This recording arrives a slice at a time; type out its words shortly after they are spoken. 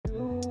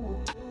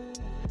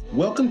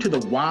Welcome to the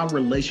Why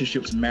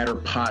Relationships Matter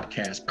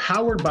podcast,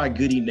 powered by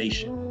Goody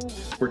Nation,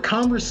 where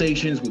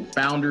conversations with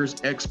founders,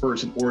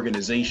 experts, and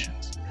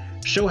organizations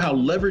show how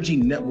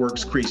leveraging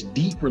networks creates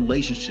deep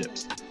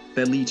relationships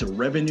that lead to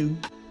revenue,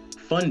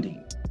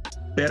 funding,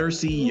 better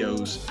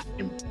CEOs,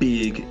 and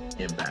big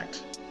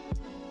impact.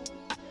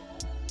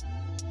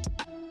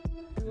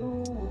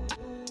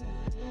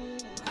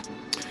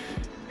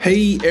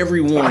 Hey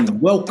everyone,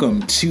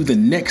 welcome to the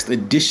next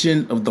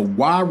edition of the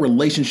Why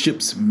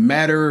Relationships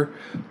Matter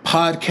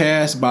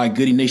podcast by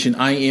Goody Nation.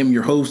 I am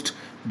your host,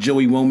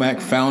 Joey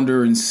Womack,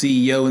 founder and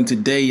CEO, and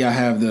today I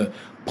have the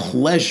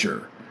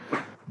pleasure,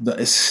 the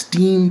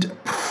esteemed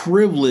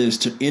privilege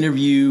to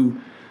interview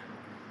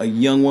a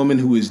young woman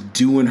who is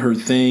doing her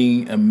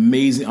thing,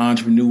 amazing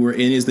entrepreneur, and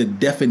is the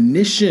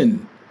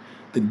definition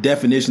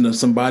of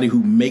somebody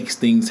who makes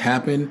things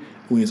happen,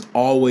 who is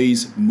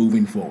always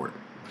moving forward.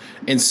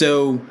 And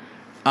so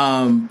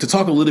to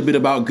talk a little bit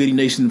about Goody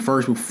Nation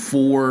first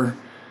before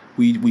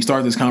we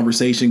start this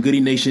conversation, Goody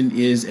Nation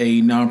is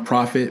a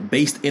nonprofit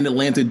based in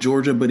Atlanta,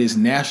 Georgia, but is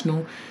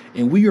national.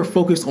 And we are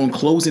focused on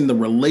closing the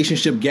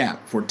relationship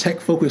gap for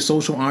tech-focused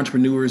social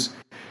entrepreneurs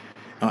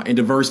and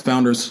diverse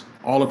founders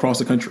all across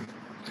the country.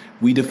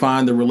 We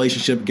define the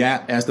relationship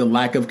gap as the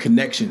lack of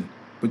connection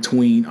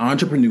between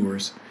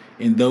entrepreneurs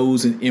and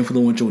those in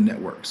influential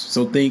networks.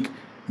 So think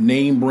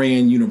name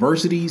brand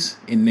universities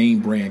and name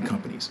brand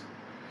companies.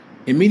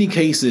 In many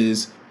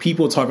cases,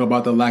 people talk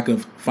about the lack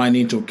of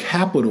financial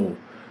capital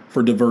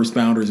for diverse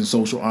founders and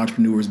social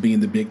entrepreneurs being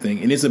the big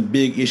thing, and it's a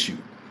big issue.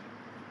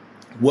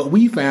 What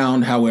we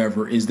found,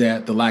 however, is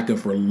that the lack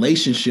of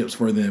relationships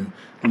for them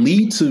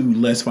lead to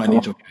less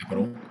financial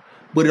capital,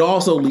 but it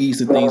also leads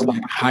to things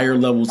like higher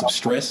levels of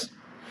stress.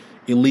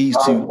 It leads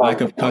to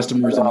lack of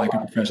customers and lack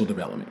of professional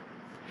development.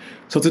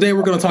 So today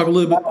we're going to talk a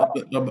little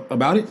bit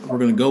about it. We're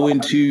going to go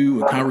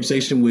into a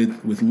conversation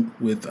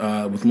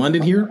with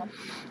London here.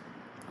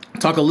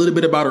 Talk a little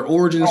bit about her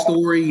origin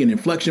story and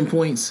inflection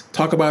points.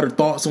 Talk about her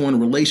thoughts on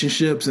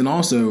relationships and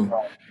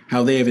also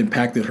how they have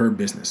impacted her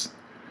business.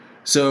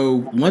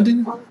 So,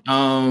 London,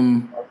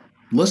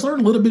 let's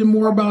learn a little bit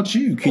more about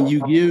you. Can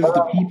you give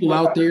the people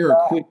out there a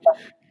quick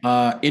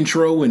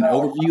intro and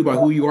overview about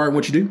who you are and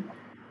what you do?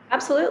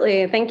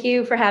 Absolutely. Thank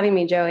you for having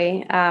me,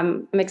 Joey.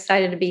 I'm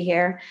excited to be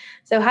here.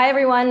 So, hi,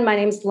 everyone. My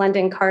name is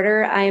Lundyn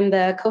Carter. I am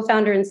the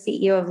co-founder and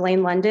CEO of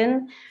Laine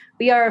London.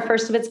 We are a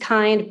first of its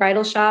kind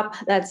bridal shop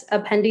that's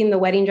upending the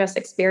wedding dress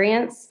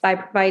experience by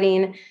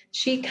providing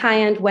chic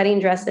high-end wedding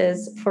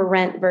dresses for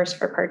rent versus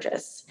for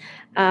purchase.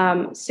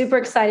 Super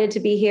excited to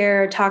be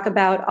here, talk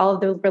about all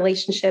of the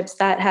relationships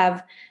that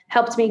have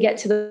helped me get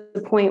to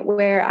the point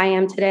where I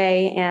am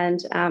today,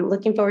 and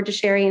looking forward to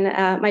sharing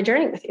my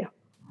journey with you.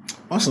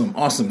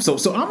 Awesome.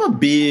 So I'm a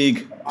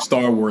big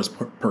Star Wars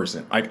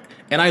person,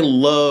 and I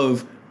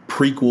love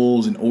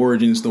prequels and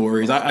origin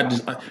stories.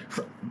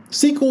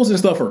 Sequels and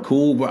stuff are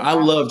cool, but I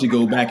love to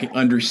go back and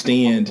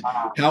understand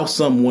how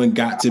someone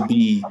got to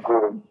be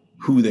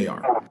who they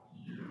are.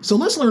 So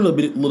let's learn a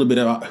little bit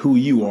about who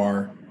you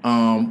are,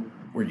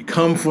 where you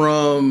come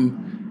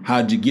from,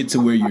 how did you get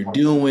to where you're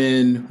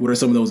doing, what are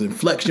some of those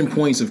inflection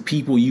points of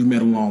people you've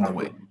met along the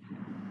way?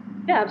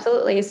 Yeah,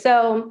 absolutely.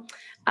 So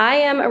I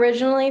am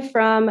originally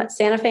from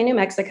Santa Fe, New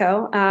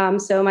Mexico.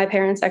 So my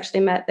parents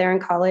actually met there in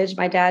college.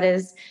 My dad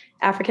is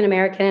African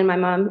American and my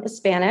mom is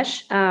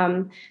Spanish.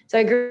 So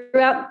I grew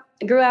up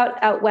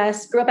out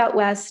west,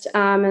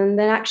 and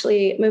then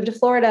actually moved to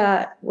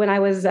Florida when I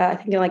was, I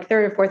think, in like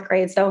third or fourth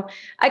grade. So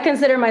I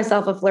consider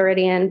myself a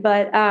Floridian.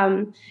 But,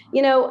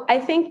 I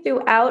think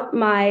throughout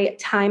my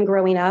time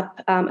growing up,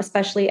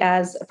 especially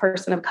as a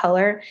person of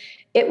color,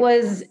 it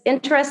was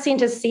interesting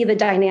to see the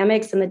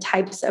dynamics and the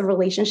types of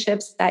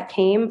relationships that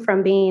came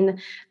from being,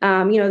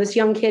 this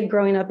young kid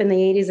growing up in the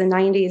 80s and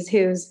 90s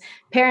whose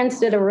parents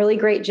did a really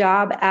great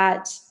job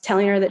at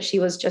telling her that she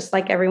was just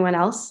like everyone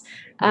else.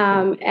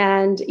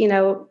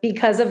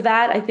 Because of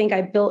that, I think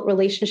I built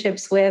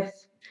relationships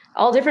with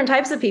all different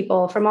types of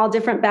people from all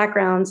different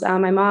backgrounds.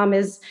 My mom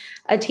is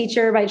a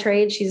teacher by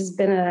trade. She's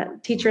been a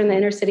teacher in the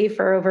inner city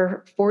for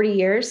over 40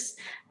 years.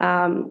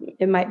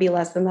 It might be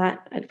less than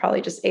that. I'd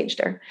probably just aged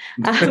her.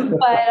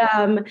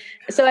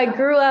 So I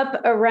grew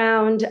up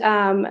around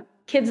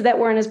kids that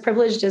weren't as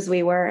privileged as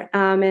we were,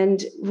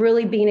 and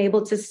really being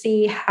able to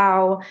see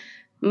how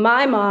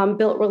my mom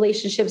built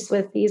relationships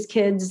with these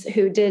kids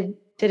who didn't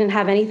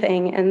have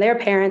anything and their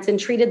parents, and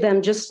treated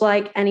them just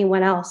like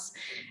anyone else.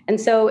 And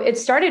so it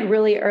started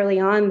really early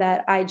on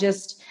that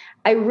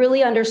I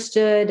really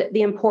understood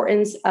the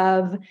importance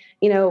of,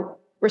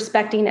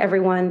 respecting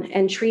everyone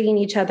and treating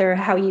each other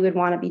how you would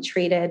want to be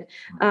treated,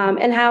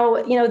 and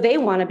how, they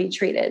want to be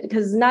treated,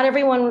 because not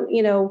everyone,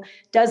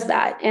 does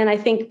that. And I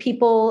think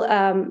people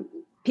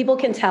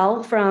can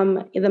tell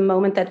from the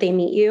moment that they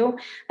meet you,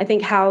 I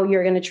think, how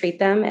you're going to treat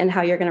them and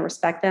how you're going to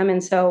respect them.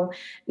 And so,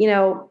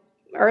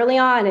 early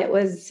on, it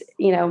was,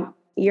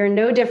 you're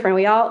no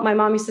different. My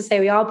mom used to say,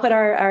 we all put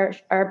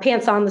our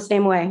pants on the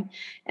same way.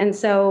 And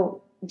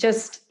so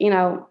just,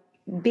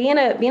 being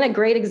a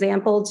great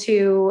example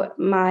to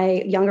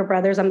my younger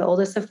brothers. I'm the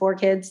oldest of 4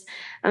 kids.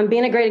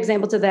 Being a great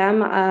example to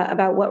them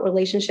about what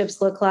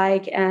relationships look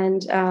like,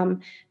 and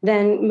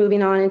then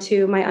moving on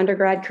into my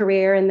undergrad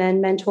career, and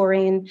then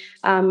mentoring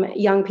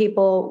young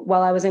people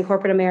while I was in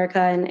corporate America,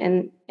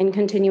 and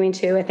continuing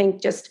to. I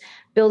think just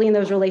building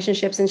those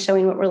relationships and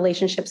showing what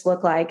relationships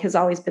look like has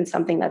always been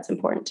something that's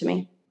important to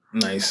me.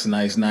 Nice.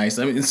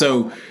 I mean,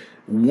 so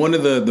one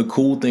of the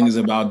cool things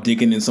about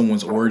digging in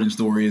someone's origin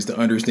story is the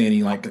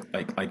understanding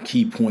like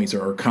key points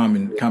or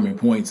common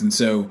points. And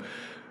so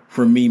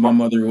for me, my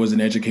mother was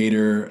an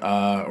educator,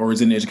 or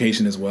is in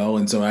education as well.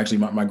 And so actually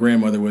my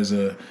grandmother was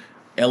a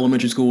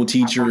elementary school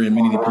teacher, and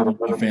many of the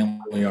people in my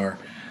family are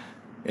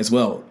as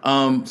well.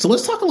 So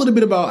let's talk a little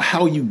bit about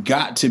how you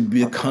got to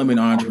become an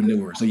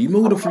entrepreneur. So you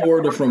moved to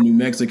Florida from New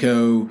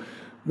Mexico,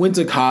 went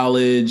to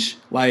college.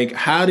 Like,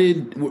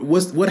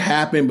 what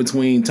happened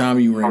between time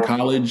you were in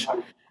college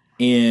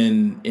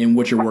and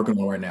what you're working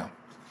on right now?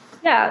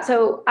 Yeah,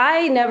 so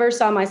I never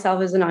saw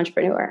myself as an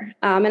entrepreneur.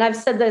 And I've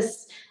said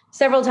this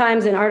several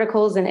times in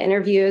articles and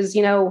interviews.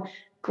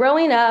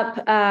 Growing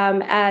up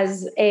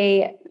as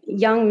a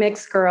young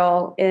mixed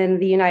girl in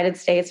the United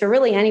States, or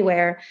really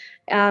anywhere,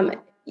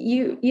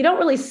 you don't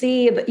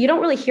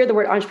really hear the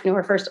word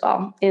entrepreneur, first of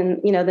all, in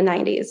the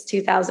 90s,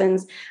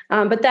 2000s,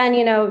 but then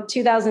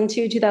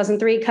 2002,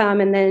 2003 come,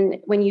 and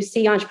then when you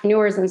see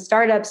entrepreneurs and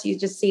startups, you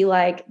just see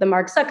like the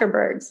Mark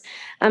Zuckerbergs,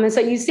 and so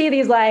you see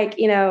these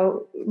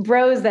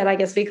bros, that I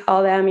guess we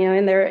call them,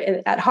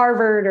 at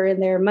Harvard or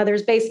in their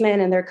mother's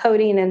basement, and they're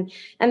coding,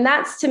 and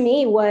that's to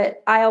me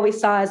what I always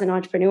saw as an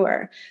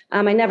entrepreneur.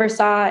 I never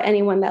saw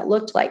anyone that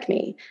looked like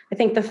me. I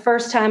think the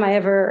first time I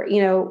ever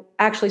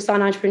actually saw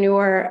an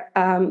entrepreneur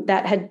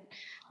that had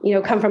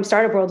come from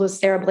startup world was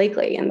Sarah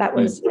Blakely, and that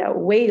was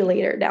way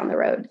later down the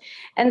road.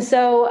 And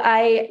so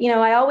I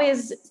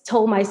always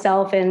told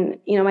myself, and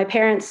my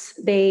parents,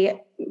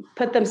 they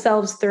put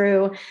themselves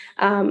through.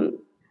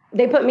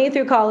 They put me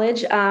through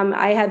college.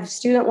 I had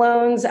student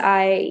loans.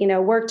 I,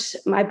 worked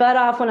my butt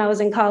off when I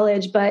was in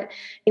college. But,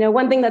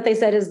 one thing that they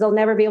said is they'll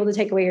never be able to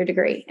take away your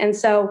degree. And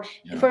so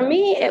for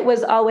me, it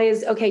was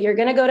always, okay, you're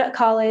going to go to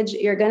college.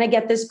 You're going to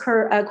get this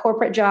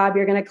corporate job.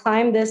 You're going to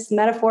climb this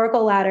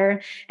metaphorical ladder,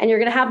 and you're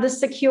going to have this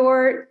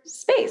secure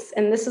space.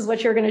 And this is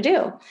what you're going to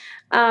do.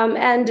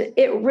 And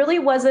it really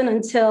wasn't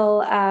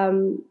until,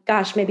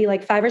 maybe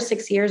like 5 or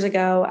 6 years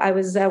ago, I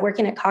was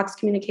working at Cox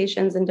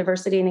Communications in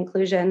diversity and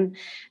inclusion, and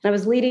I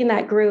was leading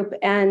that group,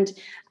 and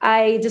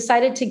I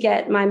decided to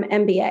get my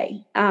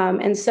MBA.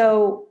 And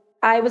so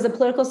I was a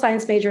political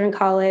science major in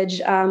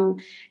college,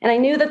 and I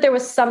knew that there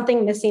was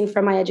something missing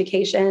from my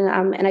education,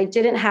 and I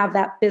didn't have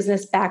that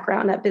business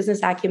background, that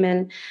business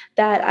acumen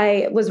that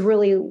I was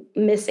really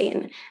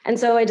missing. And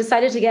so I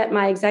decided to get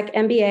my exec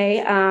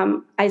MBA.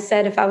 I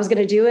said, if I was going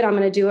to do it, I'm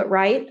going to do it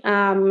right.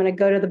 I'm going to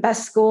go to the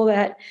best school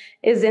that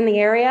is in the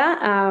area.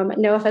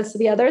 No offense to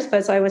the others,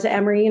 but so I went to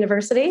Emory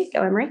University.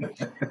 Go Emory.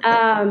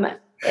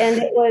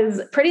 And it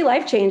was pretty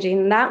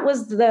life-changing. That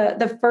was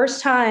the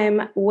first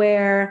time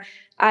where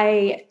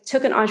I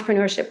took an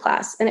entrepreneurship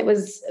class, and it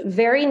was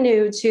very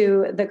new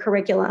to the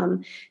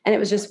curriculum. And it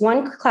was just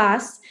one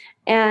class,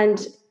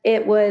 and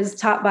it was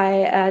taught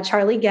by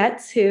Charlie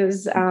Getz,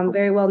 who's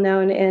very well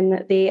known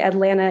in the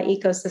Atlanta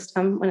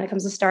ecosystem when it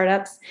comes to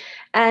startups.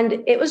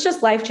 And it was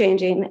just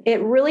life-changing.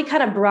 It really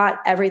kind of brought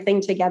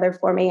everything together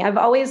for me. I've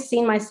always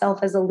seen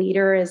myself as a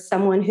leader, as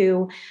someone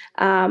who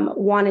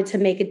wanted to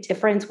make a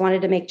difference,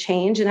 wanted to make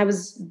change. And I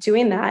was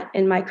doing that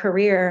in my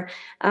career,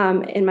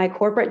 in my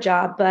corporate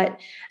job. But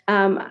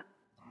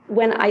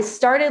when I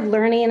started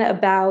learning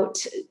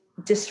about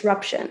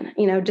disruption,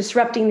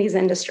 disrupting these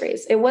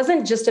industries, it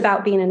wasn't just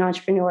about being an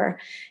entrepreneur.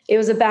 It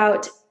was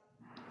about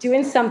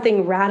doing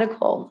something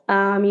radical.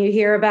 You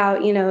hear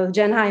about,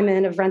 Jen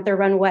Hyman of Rent Their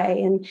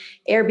Runway and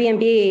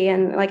Airbnb.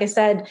 And like I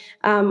said,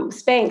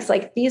 Spanx,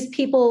 like these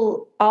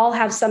people all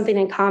have something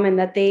in common,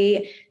 that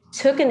they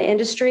took an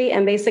industry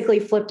and basically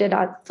flipped it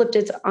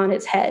on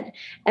its head.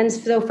 And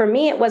so for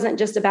me, it wasn't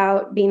just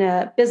about being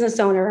a business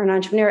owner or an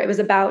entrepreneur. It was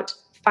about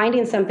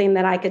finding something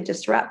that I could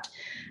disrupt.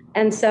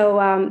 And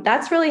so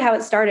that's really how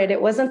it started.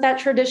 It wasn't that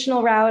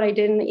traditional route. I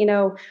didn't,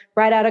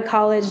 right out of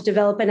college,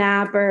 develop an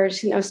app or,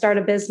 start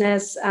a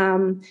business.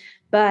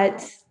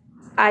 But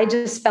I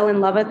just fell in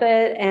love with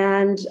it,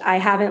 and I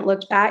haven't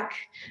looked back.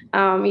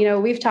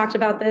 We've talked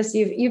about this.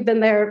 You've been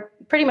there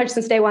pretty much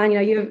since day one.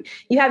 You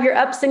have your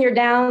ups and your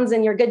downs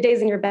and your good days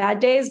and your bad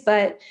days.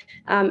 But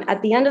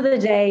at the end of the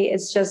day,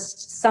 it's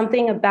just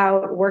something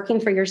about working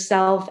for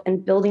yourself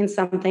and building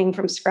something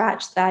from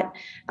scratch that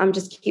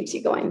just keeps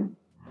you going.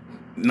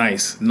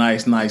 Nice.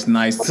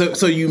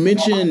 So you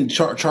mentioned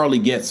Charlie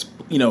Getz.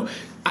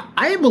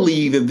 I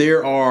believe that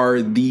there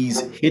are these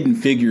hidden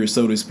figures,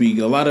 so to speak.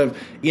 A lot of,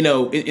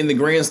 in the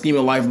grand scheme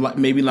of life,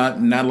 maybe not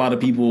a lot of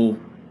people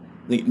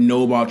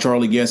know about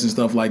Charlie Getz and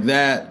stuff like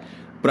that.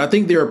 But I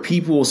think there are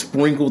people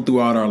sprinkled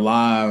throughout our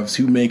lives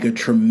who make a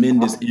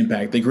tremendous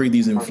impact. They create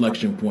these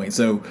inflection points.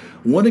 So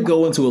I want to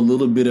go into a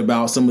little bit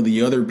about some of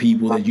the other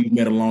people that you've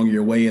met along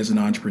your way as an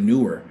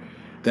entrepreneur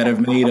that have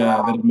made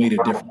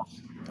a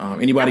difference.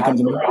 Anybody come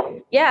to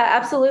mind? Yeah,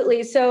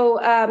 absolutely. So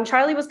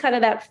Charlie was kind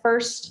of that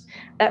first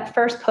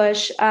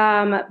push.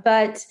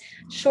 But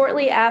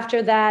shortly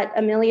after that,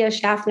 Amelia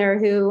Schaffner,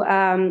 who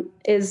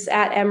is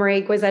at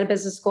Emory, was at a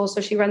business school,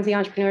 so she runs the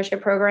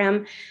entrepreneurship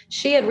program.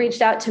 She had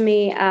reached out to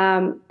me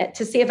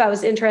to see if I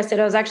was interested.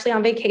 I was actually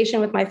on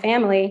vacation with my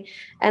family,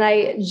 and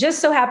I just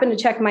so happened to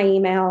check my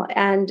email,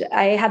 and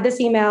I had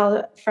this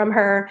email from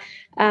her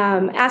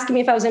asking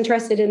me if I was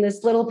interested in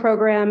this little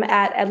program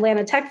at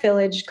Atlanta Tech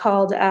Village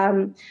called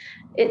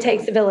It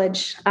Takes a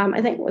Village.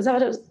 I think, was that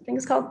what I think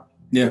it's called?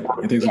 Yeah,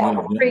 it takes a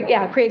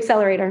village.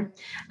 Pre-accelerator.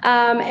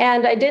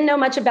 And I didn't know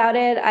much about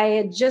it. I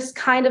had just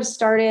kind of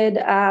started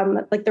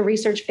like the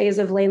research phase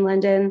of Laine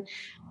London.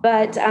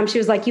 But she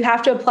was like, you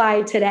have to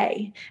apply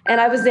today.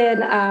 And I was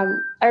I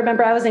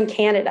remember I was in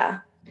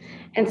Canada.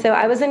 And so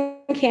I was in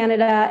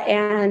Canada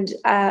and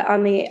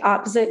on the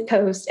opposite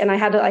coast, and I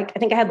had to I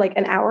think I had like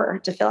an hour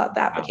to fill out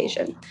the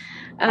application.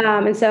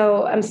 And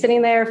so I'm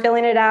sitting there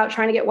filling it out,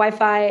 trying to get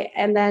Wi-Fi.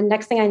 And then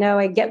next thing I know,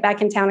 I get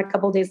back in town a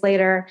couple of days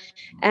later,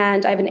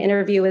 and I have an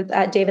interview with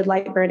David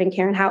Lightburn and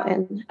Karen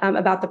Houghton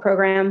about the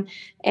program.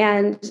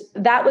 And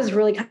that was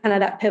really kind of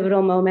that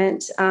pivotal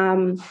moment.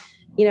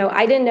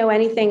 I didn't know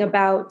anything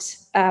about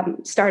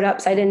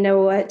startups. I didn't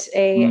know what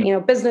a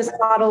business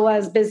model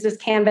was, business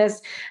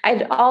canvas.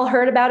 I'd all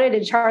heard about it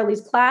in Charlie's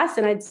class,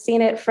 and I'd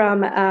seen it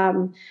from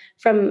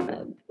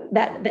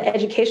the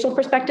educational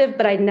perspective,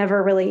 but I'd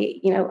never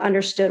really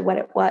understood what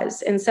it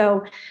was. And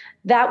so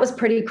that was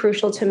pretty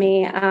crucial to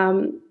me.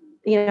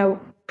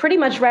 Pretty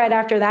much right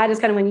after that is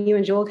kind of when you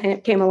and Jewel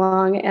came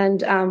along.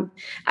 And I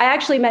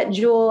actually met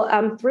Jewel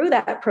through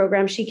that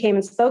program. She came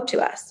and spoke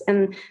to us.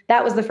 And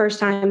that was the first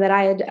time that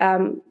I had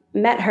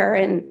met her.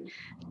 And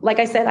like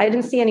I said, I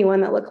didn't see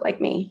anyone that looked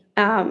like me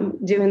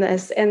doing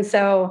this. And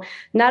so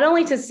not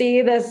only to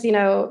see this,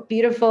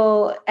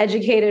 beautiful,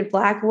 educated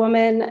Black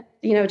woman,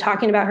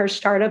 talking about her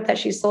startup that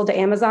she sold to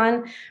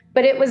Amazon,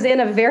 but it was in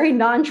a very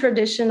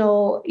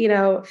non-traditional,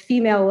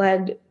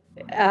 female-led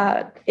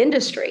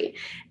industry.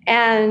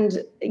 And,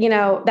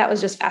 that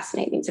was just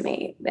fascinating to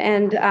me.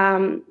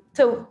 And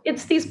so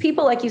it's these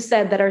people, like you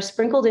said, that are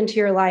sprinkled into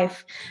your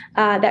life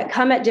that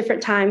come at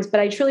different times, but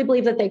I truly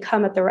believe that they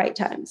come at the right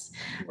times.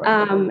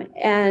 Right.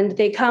 And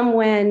they come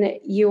when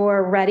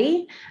you're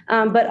ready.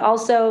 But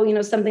also,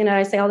 something that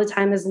I say all the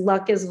time is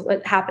luck is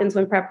what happens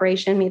when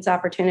preparation meets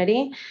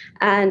opportunity.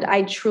 And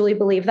I truly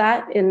believe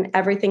that in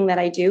everything that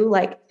I do.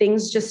 Like,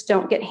 things just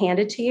don't get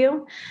handed to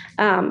you.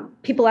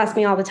 People ask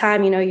me all the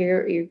time,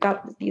 you've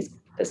got this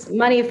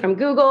money from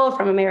Google,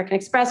 from American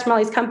Express, from all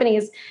these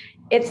companies.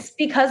 It's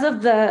because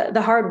of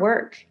the hard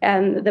work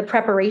and the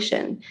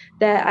preparation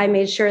that I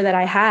made sure that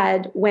I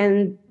had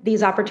when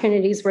these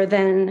opportunities were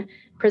then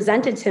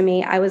presented to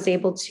me. I was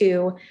able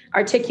to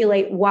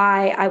articulate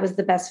why I was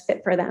the best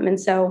fit for them. And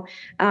so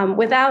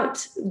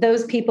without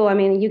those people,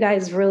 you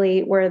guys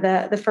really were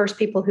the first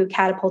people who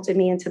catapulted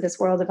me into this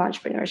world of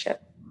entrepreneurship.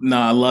 No,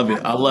 I love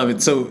it. I love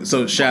it.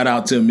 So shout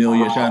out to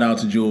Amelia, shout out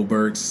to Jewel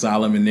Burks,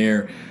 Solomon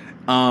there.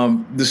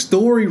 The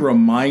story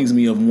reminds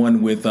me of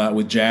one with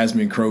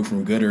Jasmine Crowe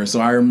from Gooder. So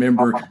I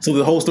remember,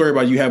 the whole story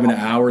about you having an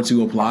hour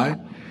to apply.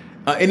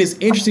 And it's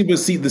interesting to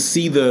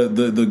see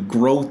the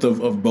growth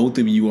of both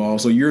of you all.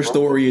 So your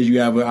story is you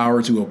have an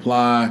hour to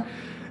apply.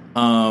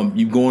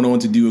 You're going on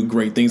to do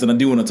great things. And I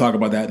do want to talk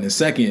about that in a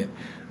second.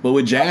 But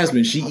with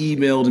Jasmine, she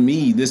emailed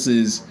me. This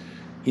is,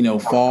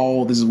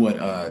 fall. This is what,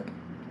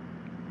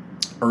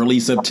 early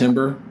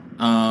September.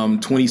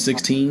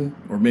 2016,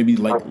 or maybe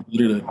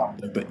literally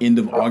the end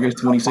of August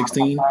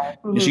 2016.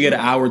 Mm-hmm. And she had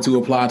an hour to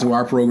apply to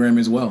our program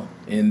as well.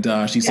 And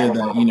she said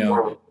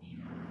that,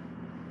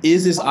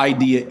 is this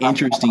idea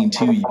interesting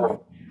to you?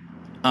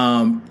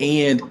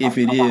 And if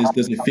it is,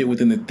 does it fit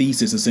within the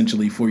thesis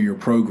essentially for your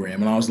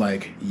program? And I was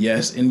like,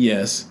 yes and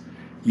yes.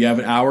 You have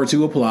an hour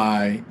to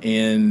apply,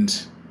 and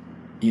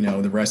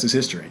the rest is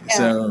history. Yeah.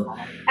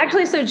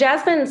 So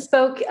Jasmine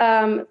spoke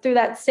through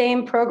that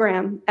same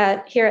program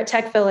here at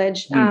Tech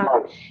Village.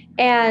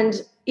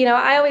 And,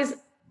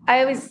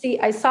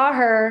 I saw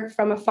her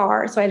from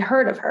afar. So I'd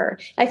heard of her.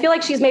 I feel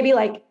like she's maybe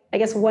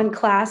one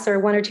class or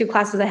one or two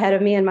classes ahead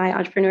of me in my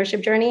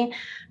entrepreneurship journey.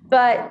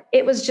 But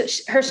it was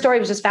just, her story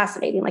was just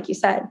fascinating, like you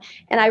said.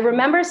 And I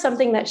remember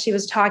something that she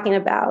was talking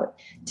about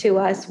to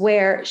us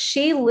where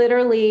she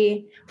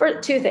literally, for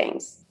two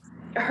things.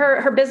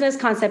 Her business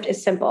concept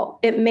is simple.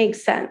 It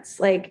makes sense.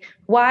 Like,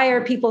 why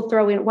are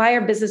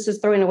businesses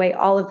throwing away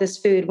all of this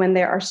food when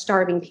there are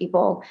starving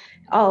people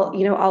all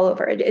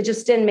over? It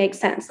just didn't make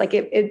sense. Like,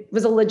 it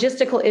was a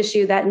logistical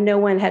issue that no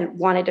one had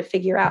wanted to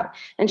figure out.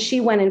 And she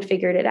went and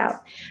figured it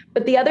out.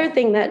 But the other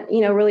thing that,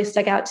 really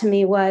stuck out to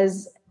me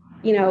was,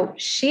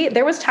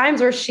 there was times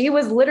where she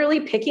was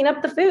literally picking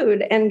up the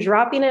food and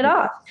dropping it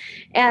off.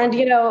 And,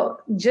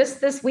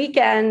 just this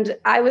weekend,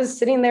 I was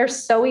sitting there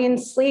sewing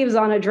sleeves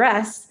on a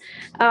dress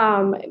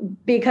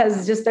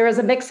because there was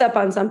a mix up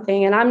on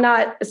something, and I'm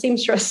not a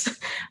seamstress,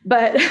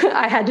 but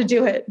I had to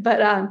do it.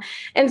 But,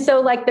 and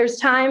so there's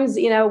times,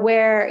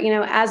 where,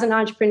 as an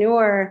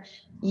entrepreneur,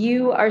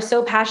 you are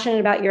so passionate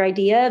about your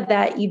idea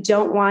that you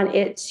don't want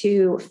it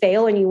to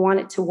fail and you want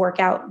it to work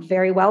out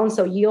very well. And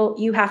so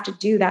you have to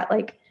do that,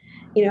 like,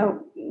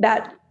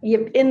 that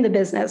you in the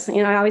business.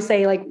 I always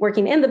say, like,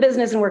 working in the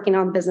business and working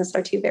on the business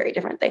are two very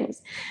different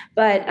things.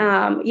 But,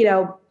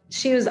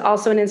 she was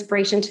also an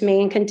inspiration to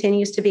me and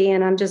continues to be.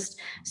 And I'm just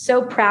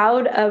so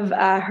proud of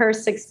her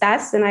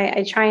success. And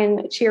I try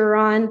and cheer her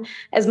on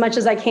as much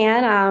as I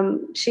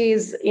can.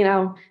 She's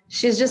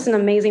just an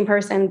amazing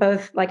person.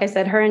 Both, like I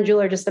said, her and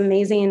Jewel are just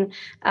amazing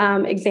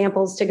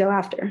examples to go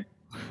after.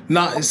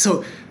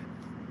 So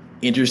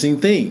interesting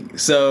thing.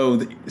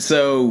 So,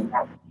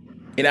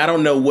 and I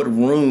don't know what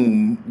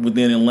room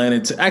within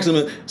Atlanta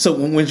actually. So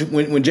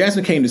when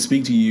Jasmine came to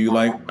speak to you,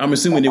 like, I'm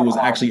assuming it was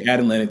actually at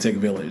Atlanta Tech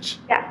Village.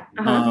 Yeah.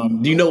 Uh-huh.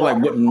 Do you know,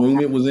 like, what room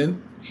it was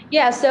in?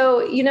 Yeah.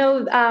 So,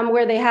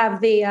 where they have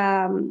the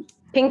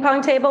ping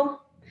pong table.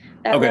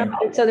 Okay. Room.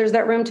 So there's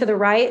that room to the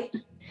right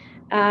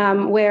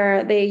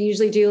where they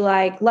usually do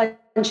like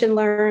lunch and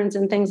learns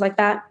and things like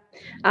that.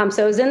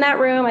 So it was in that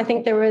room. I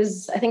think there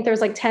was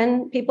like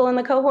 10 people in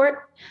the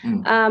cohort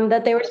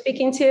that they were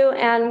speaking to.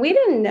 And we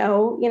didn't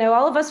know,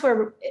 all of us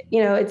were,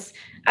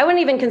 I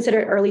wouldn't even consider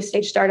it early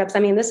stage startups. I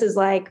mean, this is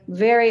like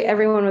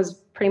everyone was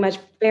pretty much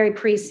very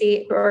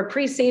pre-seed,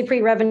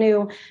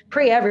 pre-revenue,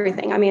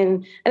 pre-everything. I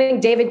mean, I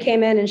think David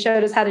came in and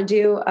showed us how to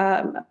do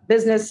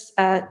business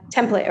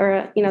template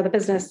or, the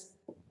business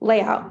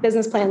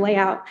plan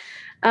layout.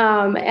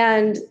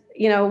 And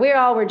we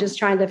all were just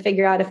trying to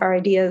figure out if our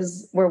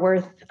ideas were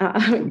worth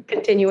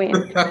continuing.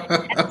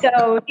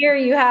 So here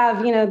you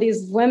have,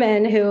 these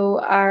women who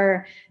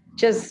are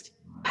just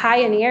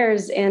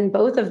pioneers in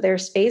both of their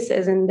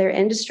spaces and their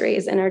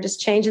industries and are just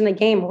changing the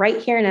game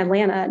right here in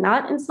Atlanta,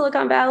 not in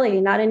Silicon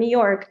Valley, not in New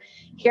York,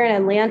 here in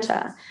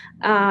Atlanta.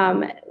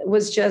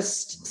 Was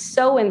just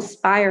so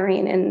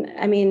inspiring. And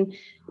I mean,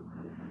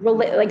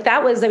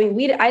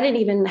 I didn't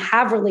even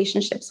have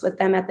relationships with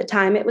them at the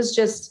time. It was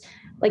just,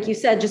 like you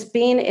said, just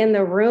being in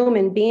the room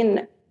and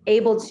being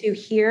able to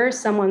hear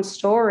someone's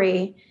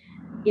story,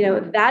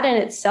 that in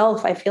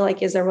itself, I feel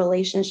like, is a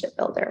relationship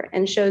builder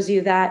and shows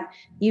you that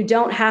you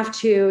don't have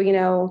to,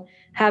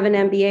 have an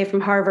MBA from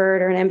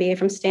Harvard or an MBA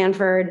from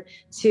Stanford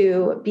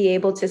to be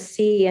able to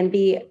see and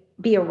be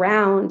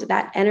around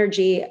that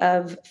energy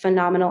of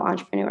phenomenal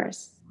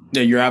entrepreneurs.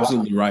 Yeah, you're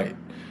absolutely right.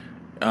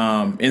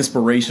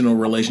 Inspirational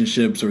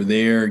relationships are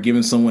there.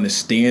 Giving someone a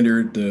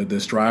standard to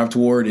strive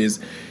toward is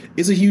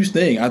a huge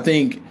thing. I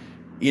think,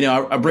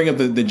 I bring up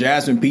the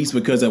Jasmine piece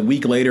because a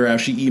week later,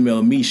 after she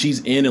emailed me,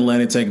 she's in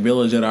Atlanta Tech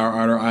Village at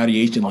our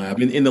ideation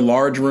lab in the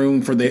large room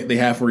they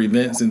have for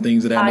events and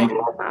things of that nature.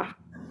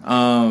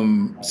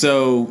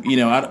 So,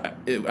 I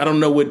don't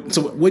know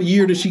what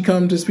year did she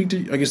come to speak to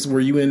you? I guess, were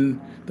you in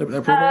that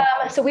program?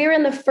 So we were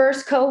in the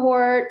first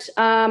cohort.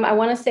 I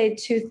want to say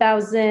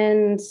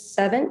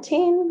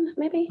 2017,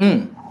 maybe.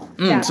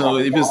 Yeah. So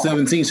if it's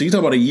 17, so you talk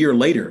about a year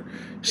later.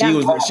 She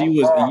was a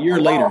year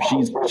later.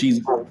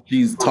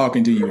 She's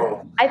talking to you.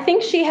 I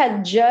think she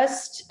had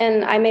just,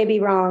 and I may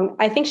be wrong,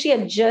 I think she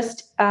had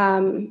just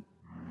confirmed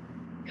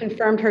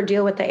her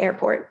deal with the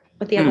airport,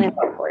 with the Atlanta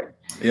airport.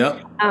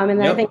 Yep. And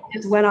then I think it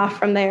just went off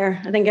from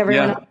there. I think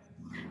everyone else,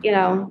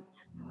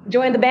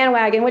 joined the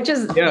bandwagon, which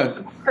is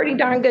a pretty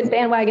darn good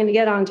bandwagon to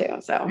get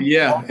onto. So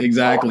yeah,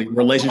 exactly.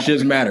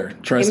 Relationships matter.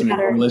 Trust me,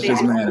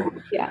 relationships matter.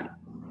 Yeah.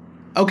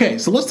 Okay,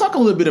 so let's talk a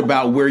little bit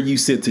about where you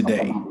sit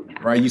today.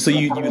 Right, so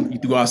you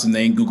threw out some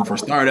name, Google for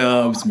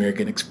Startups,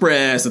 American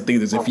Express. I think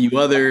there's a few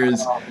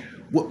others.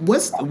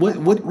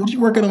 What you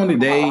working on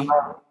today?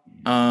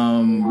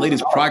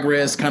 Latest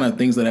progress, kind of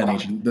things of that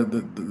nature.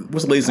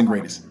 What's the latest and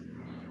greatest?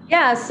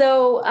 Yeah,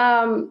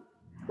 so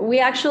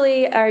we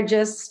actually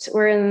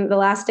we're in the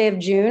last day of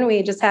June.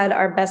 We just had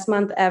our best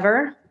month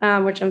ever,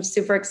 which I'm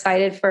super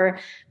excited for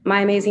my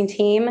amazing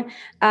team.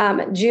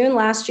 June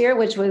last year,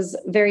 which was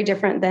very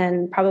different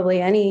than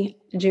probably any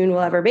June will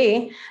ever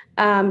be,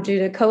 due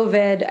to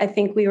COVID, I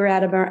think we were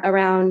at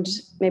around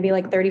maybe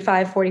like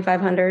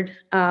 4,500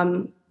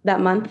 that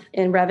month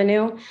in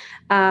revenue.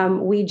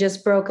 We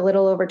just broke a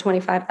little over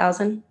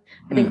 25,000.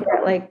 I think we're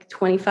at like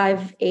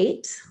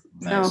 25.8.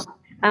 Nice. So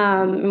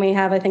we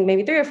have, I think,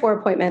 maybe 3 or 4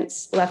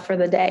 appointments left for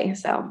the day.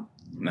 So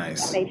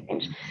nice. That may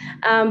change.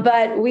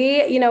 But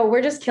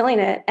we're just killing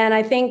it. And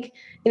I think,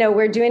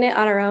 we're doing it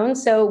on our own.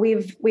 So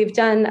we've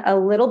done a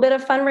little bit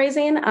of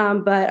fundraising,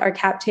 but our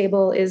cap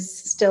table is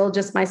still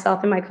just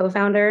myself and my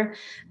co-founder.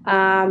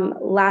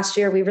 Last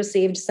year, we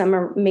received some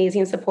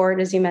amazing support,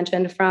 as you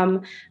mentioned,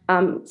 from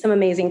some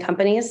amazing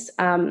companies.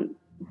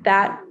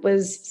 That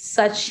was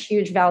such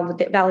huge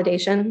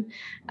validation.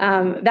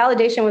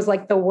 Validation was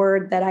like the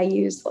word that I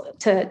used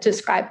to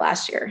describe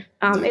last year.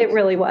 It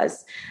really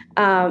was,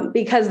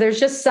 because there's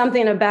just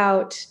something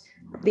about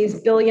these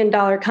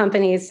billion-dollar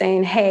companies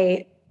saying,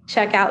 hey,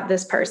 check out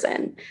this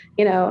person,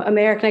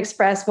 American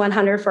Express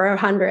 100 for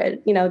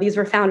 100. These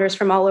were founders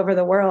from all over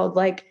the world.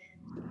 Like,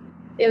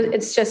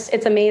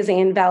 it's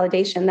amazing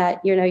validation that,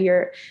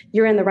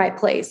 you're in the right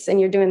place and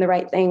you're doing the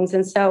right things.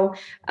 And so,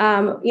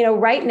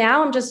 right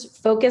now I'm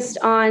just focused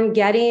on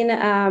getting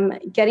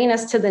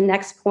us to the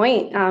next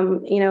point.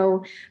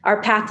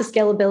 Our path to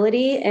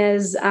scalability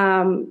is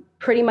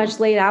pretty much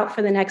laid out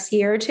for the next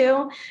year or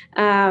two.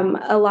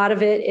 A lot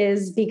of it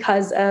is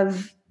because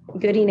of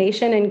Goody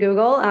Nation and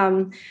Google,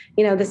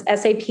 this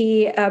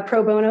SAP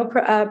pro bono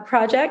program,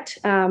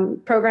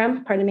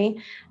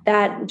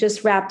 that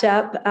just wrapped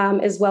up,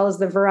 as well as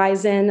the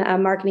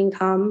Verizon marketing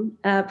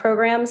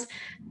programs.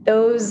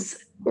 Those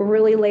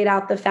really laid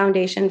out the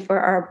foundation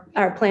for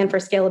our plan for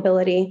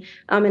scalability,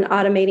 and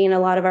automating a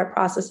lot of our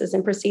processes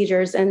and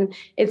procedures. And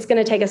it's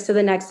going to take us to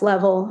the next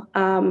level.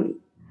 And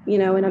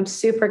I'm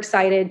super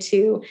excited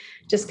to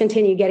just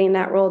continue getting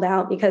that rolled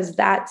out, because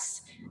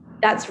that's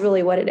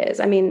really what it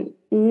is. I mean,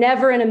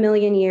 never in a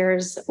million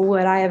years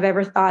would I have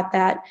ever thought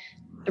that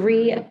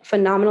 3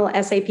 phenomenal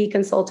SAP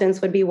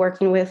consultants would be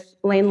working with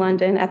Laine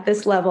London at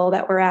this level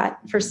that we're at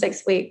for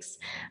 6 weeks.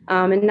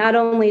 And not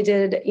only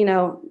did,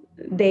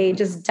 they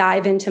just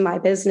dive into my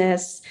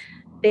business,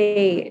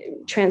 they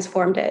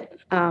transformed it.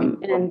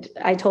 And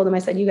I told them, I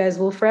said, you guys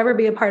will forever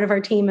be a part of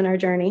our team and our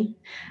journey.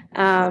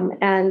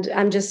 And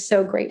I'm just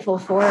so grateful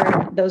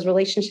for those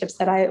relationships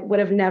that I would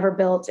have never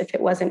built if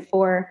it wasn't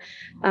for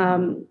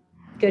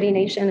Goody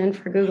Nation and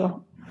for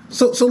Google.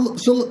 So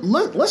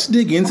let's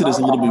dig into this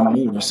a little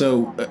bit more.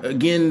 So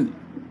again,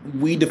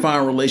 we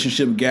define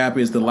relationship gap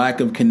as the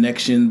lack of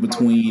connection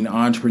between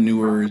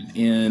entrepreneurs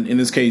and, in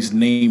this case,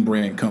 name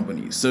brand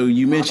companies. So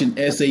you mentioned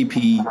SAP,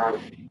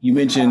 you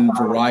mentioned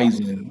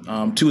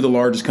Verizon, 2 of the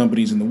largest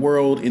companies in the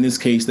world. In this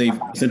case, they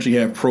essentially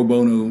have pro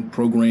bono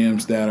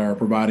programs that are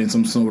providing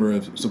some sort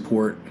of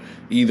support,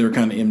 either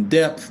kind of in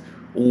depth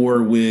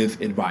or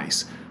with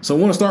advice. So I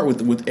want to start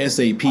with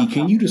SAP.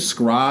 Can you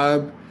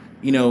describe,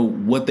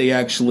 what they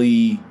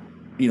actually,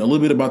 a little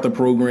bit about the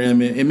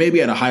program, and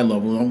maybe at a high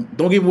level?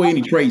 Don't give away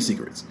any trade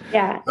secrets.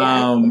 Yeah.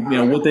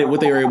 What they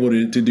were able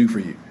to do for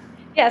you.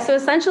 Yeah. So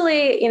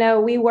essentially,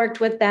 we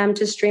worked with them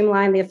to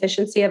streamline the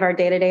efficiency of our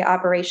day-to-day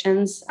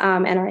operations,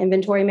 and our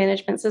inventory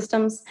management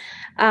systems.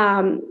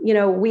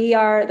 We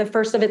are the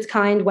first of its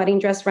kind wedding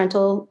dress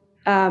rental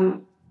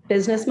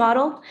business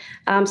model.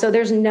 So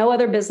there's no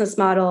other business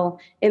model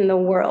in the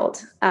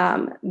world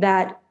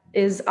that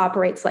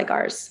operates like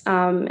ours.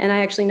 And I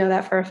actually know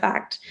that for a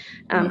fact,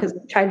 because we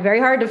tried very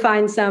hard to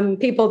find some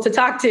people to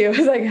talk to.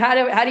 It's like,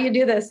 how do you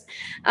do this?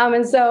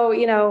 And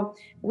so,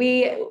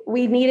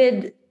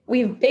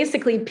 we've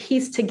basically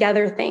pieced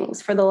together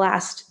things for the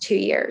last 2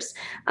 years.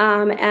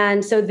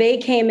 And so they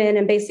came in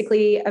and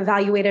basically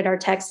evaluated our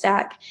tech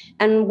stack.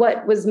 And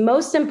what was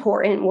most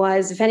important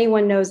was, if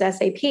anyone knows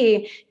SAP,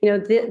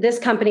 this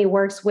company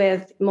works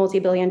with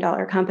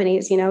multi-billion-dollar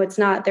companies.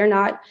 They're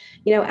not,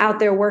 out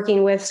there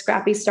working with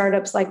scrappy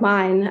startups like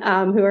mine,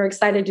 who are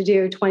excited to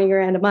do 20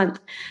 grand a month.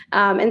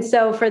 And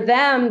so for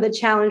them, the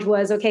challenge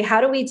was, okay,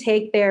 how do we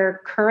take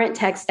their current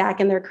tech stack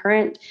and their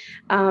current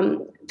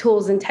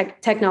tools and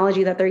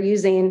technology that they're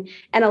using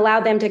and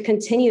allow them to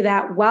continue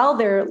that while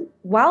they're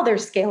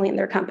scaling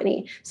their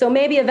company. So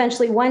maybe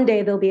eventually one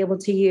day they'll be able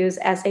to use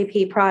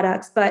SAP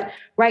products, but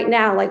right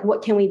now, like,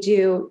 what can we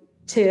do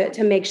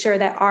to make sure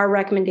that our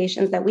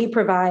recommendations that we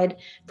provide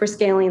for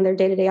scaling their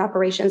day-to-day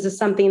operations is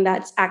something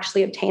that's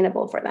actually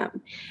obtainable for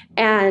them?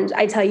 And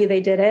I tell you,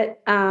 they did it.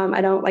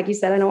 Like you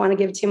said, I don't want to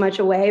give too much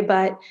away,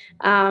 but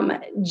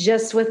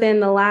just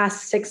within the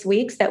last 6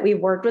 weeks that we've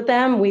worked with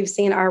them, we've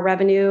seen our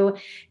revenue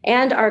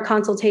and our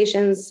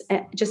consultations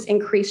just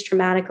increase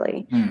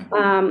dramatically.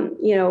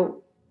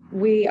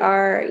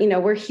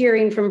 We're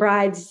hearing from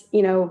brides,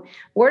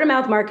 word of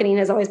mouth marketing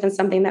has always been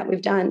something that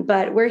we've done,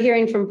 but we're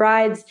hearing from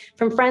brides,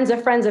 from friends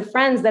of friends of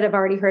friends that have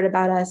already heard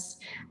about us,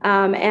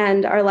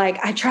 and are like,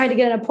 I tried to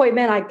get an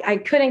appointment. I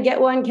couldn't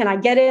get one. Can I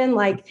get in?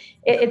 Like,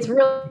 it's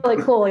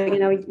really cool.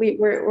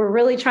 We're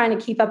really trying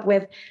to keep up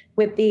with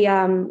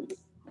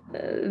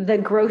the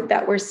growth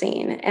that we're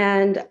seeing.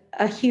 And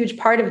a huge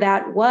part of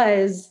that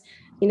was,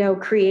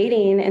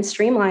 creating and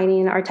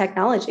streamlining our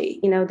technology.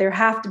 There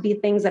have to be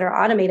things that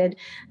are automated.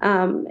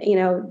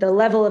 The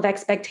level of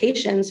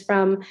expectations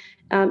from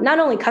not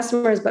only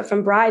customers, but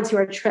from brides who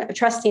are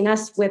trusting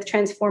us with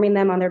transforming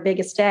them on their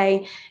biggest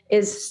day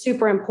is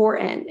super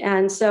important.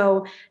 And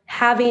so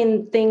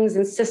having things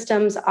and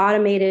systems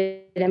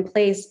automated in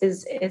place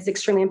is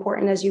extremely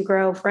important as you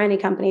grow for any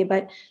company,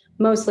 but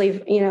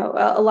mostly,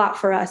 a lot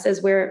for us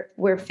as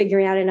we're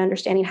figuring out and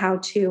understanding how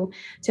to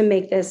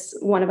make this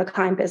one of a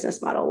kind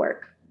business model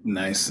work.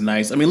 Nice.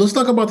 I mean, let's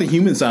talk about the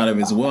human side of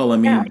it as well. I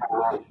mean,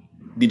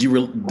 did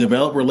you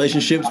develop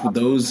relationships with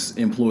those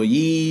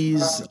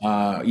employees?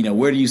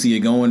 Where do you see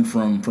it going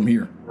from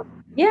here?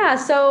 Yeah,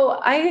 so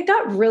I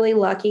got really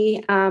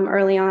lucky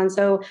early on.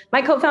 So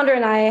my co-founder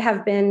and I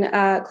have been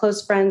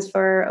close friends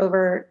for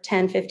over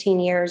 10, 15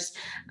 years.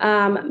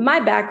 My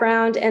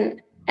background,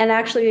 and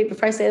actually,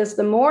 before I say this,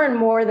 the more and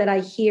more that I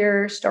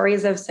hear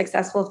stories of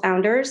successful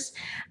founders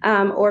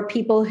or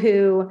people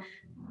who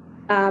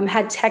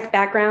had tech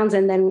backgrounds,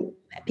 and then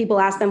people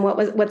ask them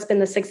what's been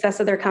the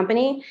success of their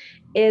company,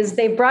 is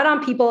they brought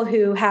on people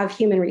who have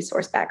human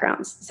resource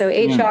backgrounds. So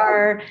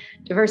HR,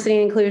 diversity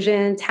and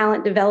inclusion,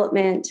 talent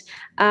development.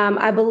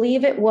 I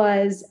believe it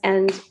was,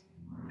 and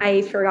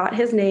I forgot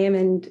his name,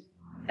 and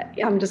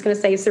I'm just going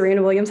to say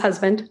Serena Williams'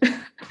 husband.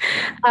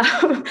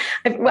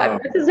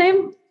 What's his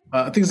name?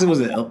 I think it was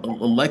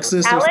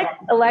Alexis.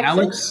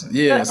 Alex.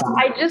 Yes. So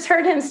I just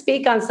heard him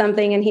speak on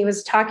something, and he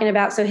was talking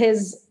about, so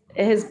his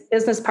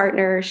business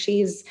partner,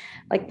 she's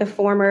like the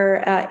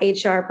former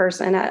HR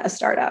person at a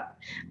startup.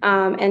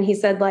 And he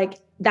said like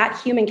that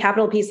human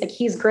capital piece, like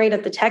he's great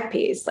at the tech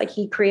piece. Like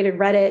he created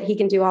Reddit, he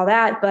can do all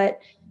that, but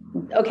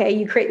okay,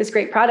 you create this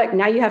great product.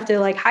 Now you have to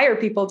like hire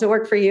people to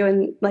work for you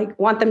and like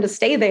want them to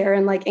stay there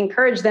and like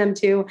encourage them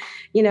to,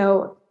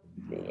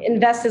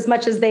 invest as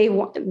much as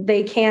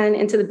they can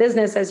into the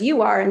business as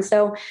you are. And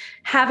so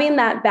having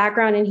that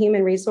background in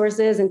human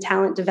resources and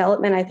talent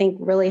development, I think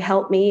really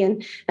helped me.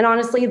 And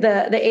honestly,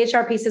 the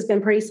HR piece has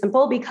been pretty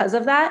simple because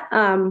of that.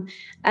 And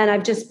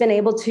I've just been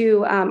able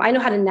to, I know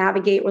how to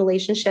navigate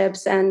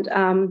relationships and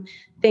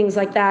things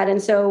like that.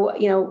 And so,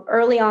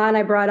 early on,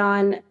 I brought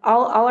on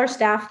all our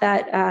staff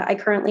that I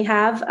currently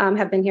have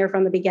been here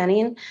from the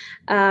beginning.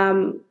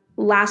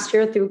 Last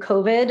year through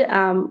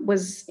COVID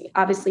was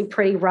obviously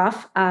pretty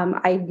rough.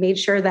 I made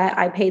sure that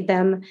I paid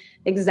them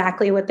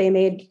exactly what they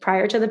made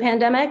prior to the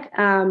pandemic.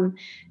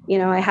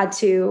 I had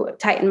to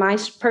tighten my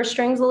purse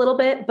strings a little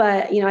bit,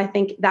 but, I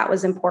think that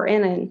was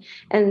important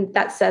and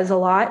that says a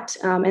lot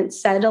and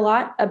said a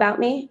lot about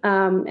me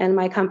and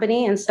my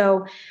company. And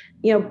so,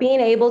 being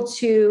able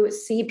to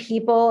see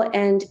people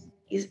and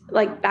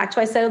like back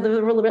to I said,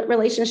 the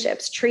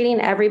relationships, treating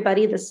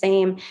everybody the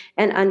same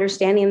and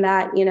understanding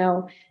that,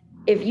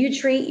 if you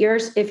treat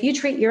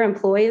your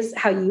employees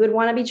how you would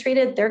want to be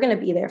treated, they're going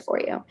to be there for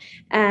you.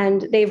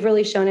 And they've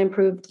really shown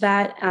improved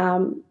that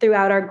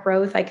throughout our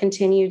growth. I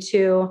continue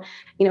to,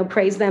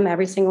 praise them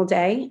every single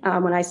day.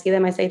 When I see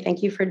them, I say,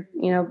 thank you for,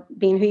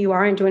 being who you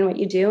are and doing what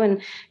you do.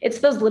 And it's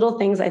those little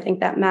things I think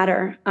that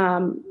matter,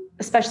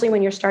 especially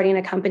when you're starting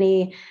a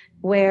company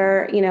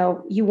where,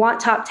 you want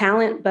top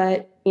talent,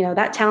 but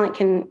that talent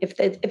can, if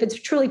it's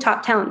truly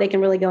top talent, they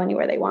can really go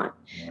anywhere they want.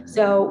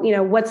 So,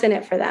 what's in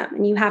it for them?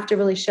 And you have to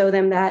really show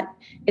them that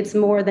it's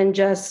more than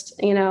just,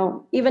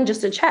 even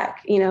just a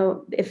check.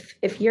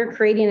 If you're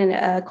creating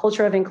a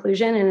culture of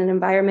inclusion and an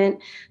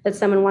environment that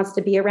someone wants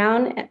to be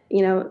around,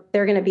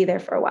 they're going to be there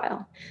for a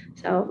while.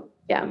 So,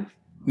 yeah.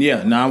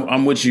 Yeah, no,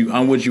 I'm with you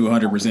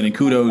 100%. And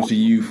kudos to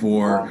you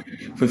for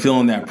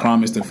fulfilling that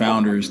promise to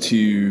founders to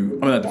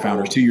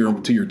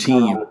your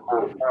team,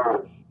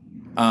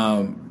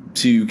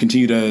 to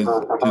continue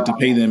to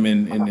pay them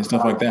and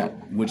stuff like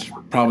that, which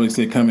probably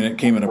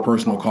came at a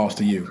personal cost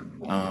to you.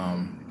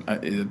 I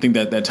think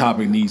that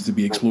topic needs to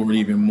be explored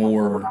even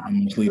more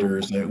amongst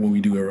leaders when we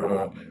do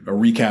a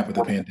recap of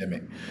the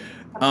pandemic.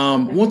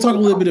 We'll talk a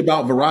little bit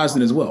about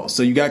Verizon as well.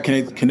 So you got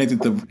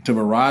connected to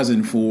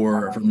Verizon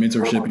for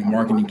mentorship and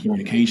marketing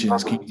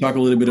communications. Can you talk a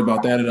little bit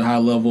about that at a high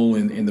level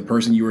and the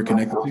person you were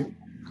connected to?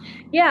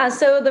 Yeah,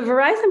 so the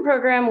Verizon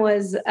program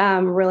was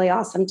really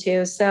awesome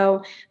too.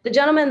 So the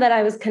gentleman that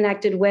I was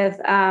connected with,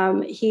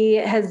 he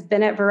has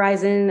been at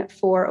Verizon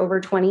for over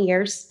 20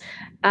 years.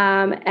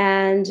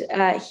 And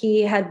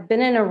he had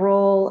been in a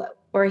role,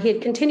 or he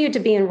had continued to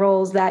be in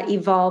roles that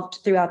evolved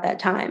throughout that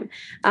time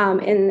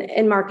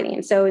in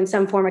marketing. So in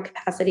some form of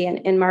capacity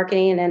in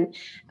marketing and,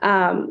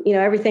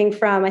 everything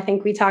from, I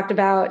think we talked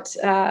about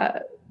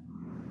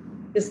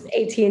just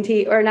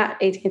AT&T, or not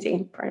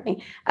AT&T, pardon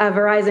me,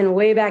 Verizon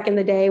way back in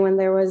the day when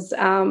there was,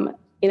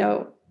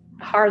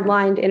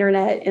 hard-lined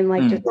internet and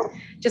like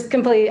just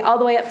completely all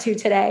the way up to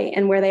today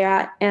and where they're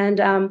at. And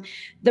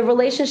the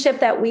relationship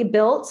that we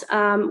built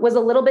was a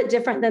little bit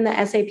different than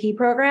the SAP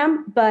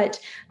program. But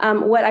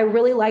what I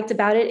really liked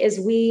about it is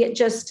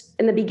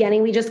in the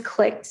beginning, we just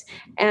clicked.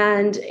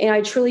 And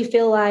I truly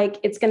feel like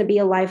it's going to be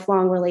a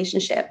lifelong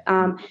relationship.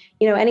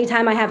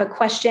 Anytime I have a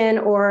question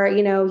or,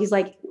 he's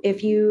like,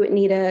 if you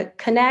need a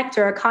connect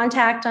or a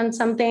contact on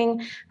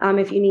something,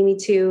 if you need me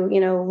to,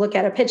 look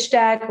at a pitch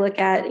deck, look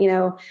at,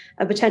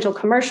 a potential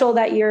commercial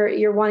that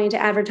you're wanting to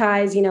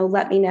advertise,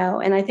 let me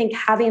know. And I think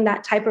having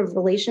that type of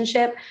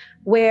relationship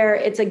where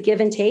it's a give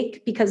and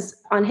take, because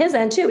on his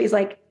end too, he's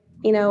like,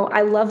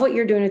 I love what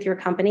you're doing with your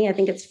company. I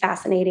think it's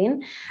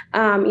fascinating.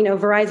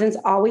 Verizon's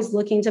always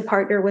looking to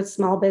partner with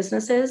small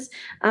businesses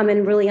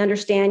and really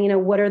understand,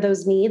 what are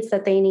those needs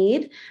that they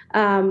need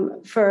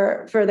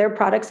for their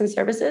products and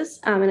services.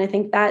 And I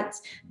think that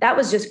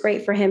was just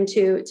great for him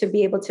to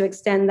be able to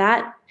extend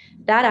that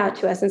out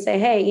to us and say,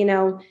 hey,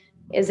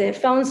 is it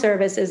phone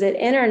service? Is it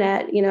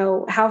internet?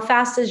 How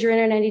fast does your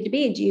internet need to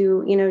be? Do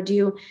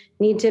you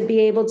need to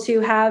be able to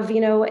have,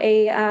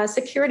 a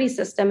security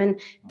system and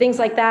things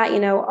like that?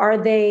 Are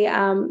they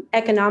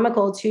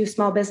economical to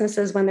small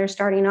businesses when they're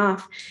starting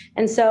off?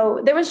 And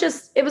so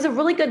it was a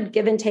really good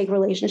give and take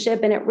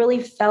relationship. And it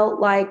really felt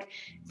like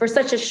for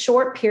such a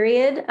short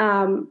period,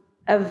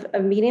 of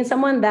meeting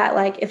someone that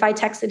like, if I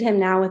texted him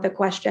now with a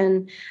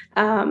question,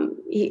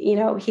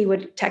 he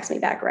would text me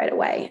back right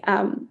away.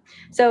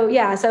 So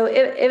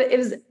it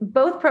was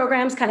both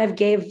programs kind of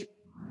gave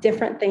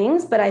different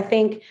things. But I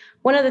think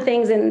one of the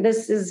things, and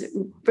this is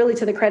really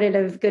to the credit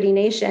of Goody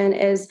Nation,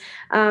 is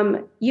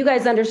you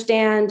guys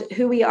understand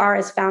who we are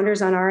as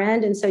founders on our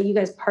end. And so you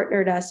guys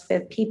partnered us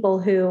with people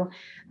who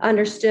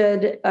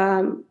understood,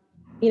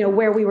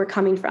 where we were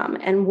coming from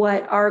and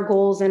what our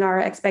goals and our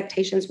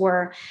expectations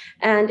were.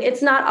 And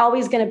it's not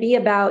always going to be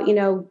about,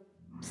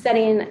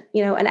 setting,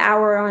 an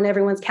hour on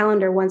everyone's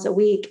calendar once a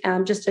week,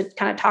 just to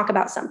kind of talk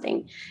about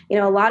something.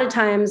 A lot of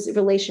times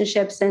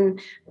relationships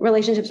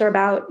are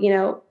about,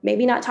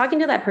 maybe not talking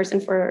to that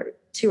person for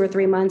 2 or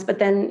 3 months, but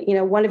then,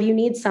 one of you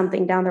needs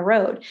something down the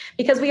road,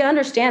 because we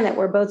understand that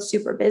we're both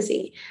super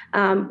busy.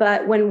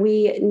 But when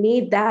we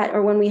need that,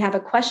 or when we have a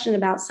question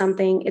about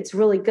something, it's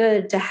really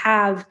good to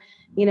have,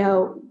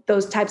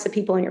 those types of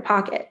people in your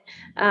pocket.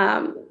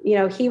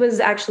 He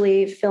was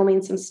actually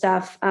filming some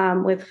stuff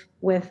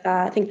with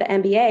I think the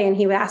NBA, and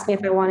he asked me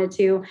if I wanted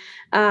to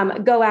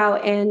go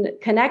out and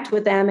connect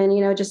with them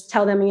and, just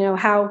tell them,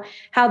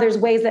 how there's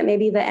ways that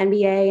maybe the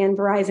NBA and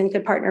Verizon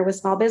could partner with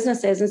small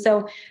businesses. And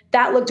so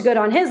that looked good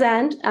on his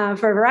end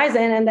for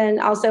Verizon. And then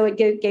also it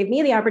gave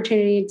me the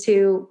opportunity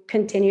to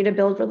continue to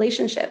build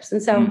relationships.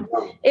 And so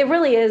it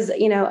really is,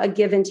 a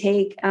give and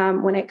take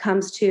when it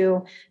comes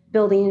to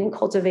building and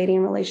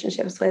cultivating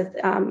relationships with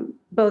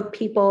both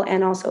people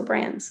and also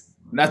brands.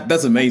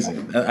 That's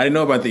amazing. I didn't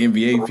know about the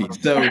NBA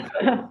piece.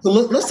 So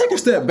let's take a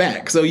step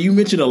back. So you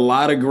mentioned a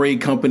lot of great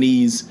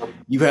companies.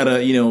 You've had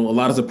a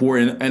lot of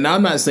support, and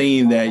I'm not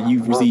saying that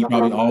you've received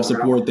probably all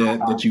support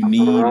that you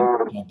need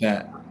like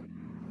that.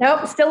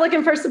 Nope, still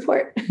looking for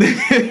support.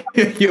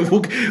 Yeah,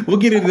 we'll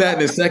get into that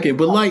in a second.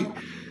 But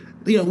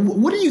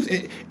what do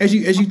you as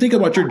you think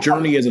about your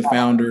journey as a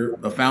founder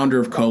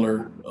of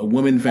color, a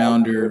woman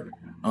founder?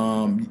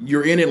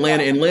 You're in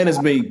Atlanta. Atlanta's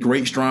made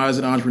great strides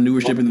in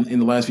entrepreneurship in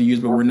the last few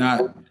years, but we're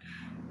not,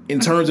 in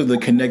terms of the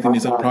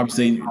connectedness, I'd probably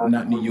say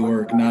not New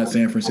York, not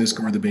San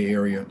Francisco or the Bay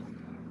Area.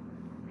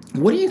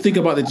 What do you think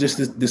about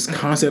this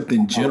concept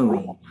in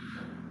general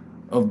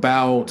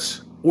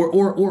about,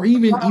 or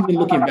even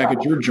looking back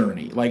at your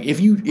journey? Like if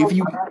you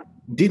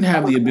didn't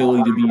have the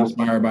ability to be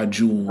inspired by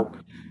Jewel,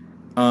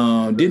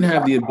 didn't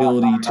have the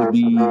ability to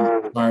be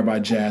inspired by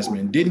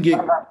Jasmine, didn't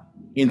get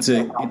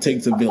into It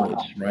Takes a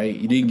Village, right?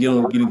 You didn't get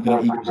into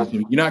that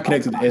ecosystem. You're not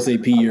connected to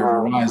SAP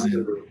or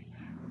Verizon.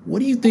 What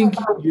do you think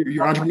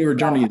your entrepreneur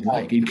journey is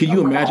like? And can you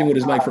imagine what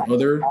it's like for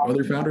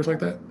other founders like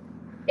that?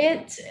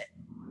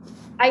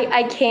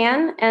 I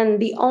can, and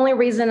the only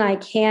reason I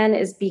can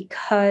is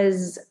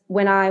because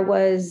when I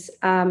was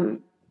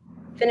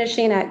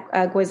finishing at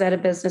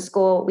Goizeta Business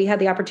School, we had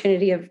the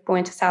opportunity of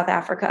going to South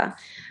Africa,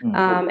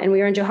 and we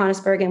were in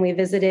Johannesburg, and we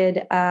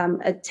visited an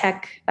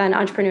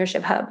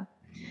entrepreneurship hub.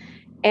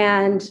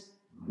 And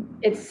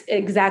it's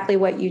exactly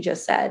what you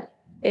just said.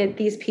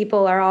 These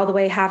people are all the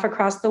way half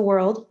across the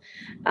world.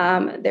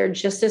 They're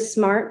just as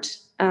smart,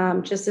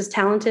 just as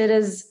talented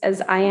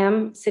as I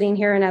am sitting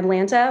here in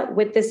Atlanta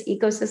with this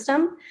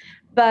ecosystem,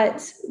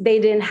 but they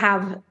didn't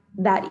have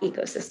that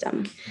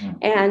ecosystem.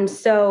 And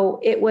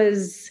so it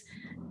was,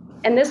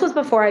 and this was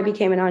before I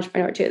became an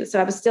entrepreneur too. So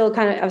I was still in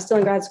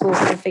grad school,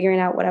 kind of figuring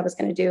out what I was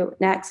going to do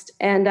next.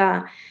 And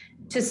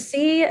to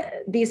see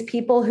these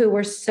people who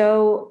were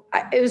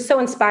it was so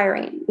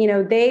inspiring.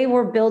 They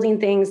were building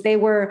things. They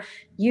were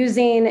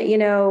using,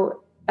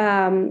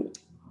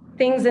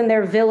 things in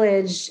their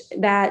village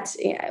that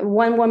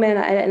one woman,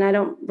 and I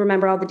don't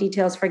remember all the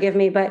details, forgive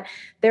me, but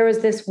there was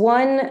this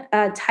one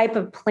type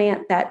of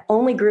plant that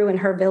only grew in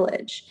her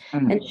village.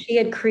 And she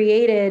had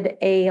created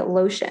a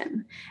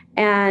lotion.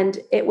 And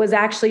it was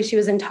actually, she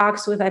was in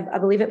talks with, I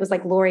believe it was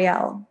like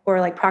L'Oreal or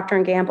like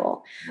Procter &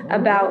 Gamble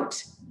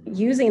about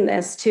using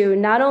this to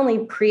not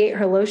only create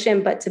her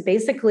lotion, but to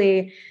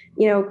basically,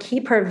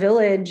 keep her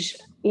village,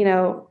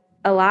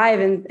 alive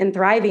and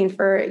thriving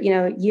for,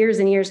 years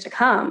and years to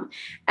come.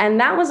 And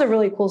that was a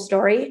really cool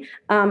story.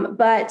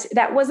 But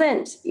that was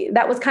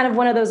kind of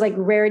one of those like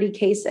rarity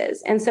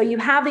cases. And so you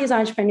have these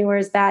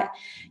entrepreneurs that,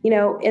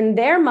 in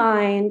their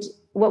mind,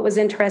 what was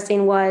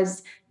interesting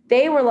was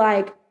they were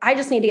like, I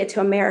just need to get to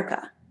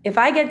America. If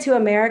I get to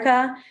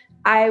America,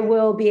 I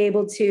will be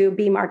able to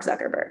be Mark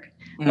Zuckerberg.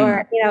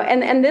 Or,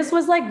 and this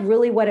was like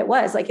really what it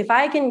was. Like, if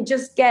I can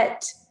just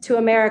get to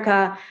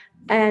America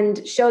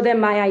and show them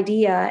my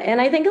idea.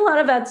 And I think a lot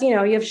of that's, you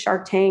have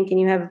Shark Tank and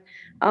you have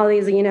all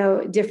these,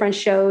 different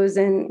shows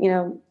and,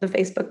 the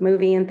Facebook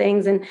movie and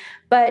things.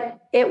 But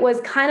it was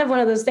kind of one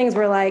of those things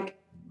where like,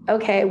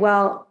 okay,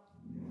 well,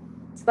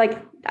 it's like,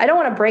 I don't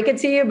want to break it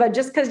to you, but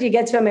just because you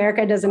get to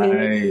America doesn't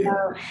mean,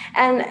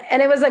 and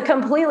it was a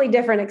completely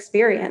different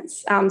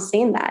experience,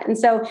 seeing that. And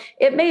so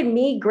it made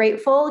me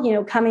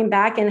grateful, coming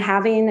back and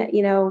having,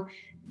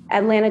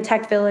 Atlanta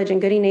Tech Village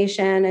and Goody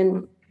Nation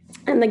and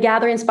and the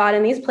gathering spot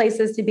in these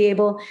places to be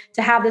able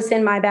to have this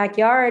in my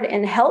backyard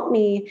and help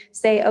me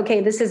say,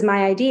 okay, this is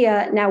my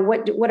idea. Now,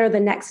 what are the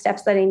next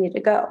steps that I need to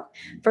go?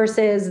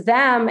 Versus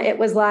them, it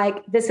was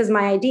like, this is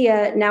my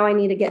idea. Now I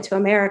need to get to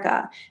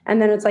America.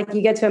 And then it's like,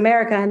 you get to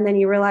America and then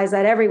you realize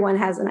that everyone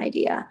has an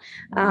idea.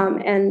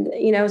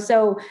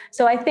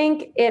 So I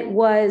think it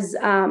was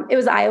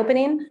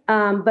eye-opening,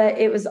 but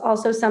it was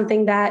also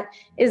something that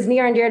is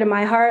near and dear to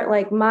my heart.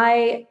 Like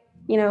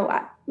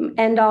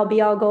end all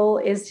be all goal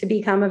is to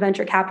become a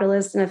venture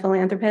capitalist and a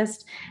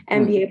philanthropist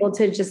and be able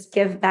to just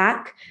give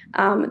back.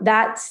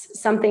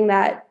 That's something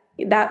that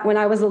when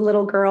I was a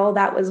little girl,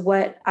 that was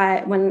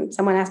when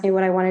someone asked me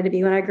what I wanted to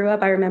be when I grew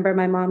up, I remember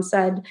my mom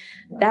said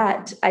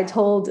that I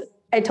told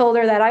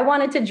her that I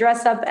wanted to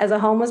dress up as a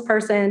homeless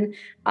person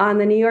on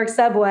the New York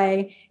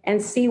subway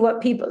and see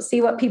what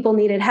people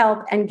needed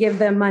help and give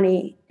them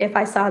money if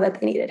I saw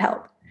that they needed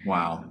help.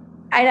 Wow.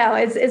 I know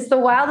it's the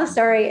wildest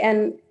story.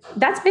 And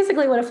that's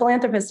basically what a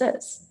philanthropist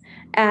is.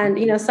 And,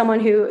 someone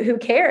who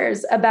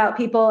cares about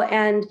people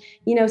and,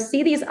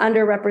 see these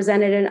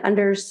underrepresented and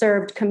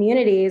underserved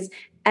communities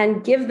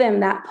and give them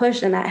that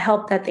push and that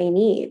help that they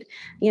need.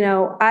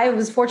 I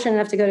was fortunate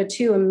enough to go to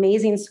 2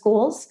 amazing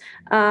schools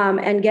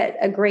and get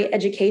a great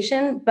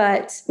education,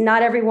 but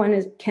not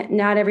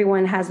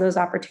everyone has those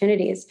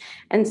opportunities.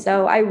 And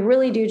so I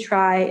really do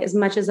try as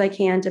much as I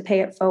can to pay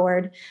it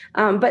forward.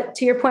 But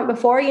to your point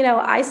before,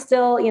 I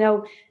still,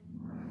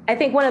 I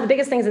think one of the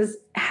biggest things is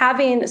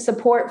having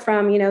support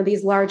from,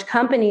 these large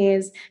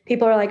companies.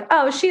 People are like,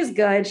 oh, she's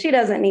good. She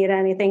doesn't need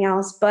anything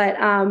else. But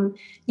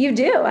you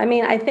do. I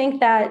mean, I think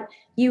that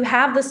you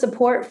have the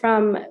support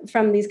from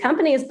these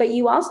companies, but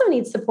you also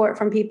need support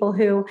from people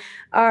who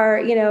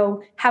are,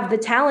 have the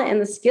talent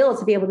and the skill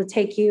to be able to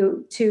take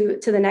you to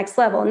the next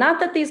level. Not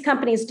that these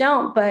companies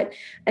don't, but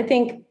I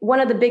think one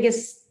of the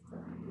biggest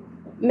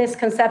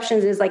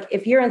misconceptions is like,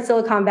 if you're in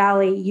Silicon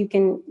Valley,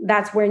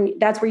 that's where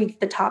you get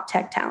the top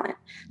tech talent.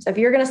 So if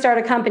you're going to start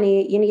a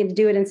company, you need to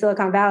do it in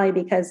Silicon Valley,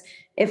 because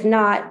if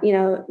not,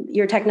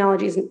 your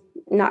technology is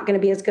not going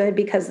to be as good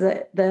because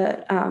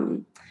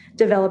the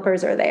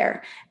developers are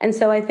there. And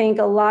so I think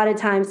a lot of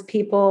times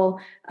people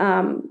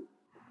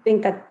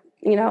think that,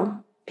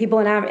 people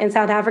in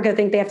South Africa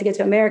think they have to get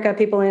to America.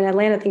 People in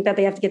Atlanta think that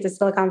they have to get to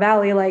Silicon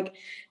Valley. Like,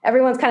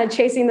 everyone's kind of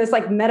chasing this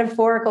like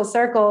metaphorical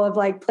circle of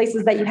like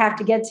places that you have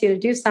to get to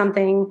do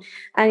something.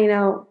 And,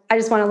 I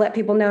just want to let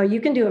people know you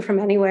can do it from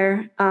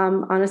anywhere,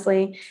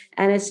 honestly.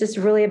 And it's just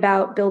really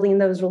about building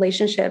those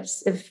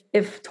relationships. If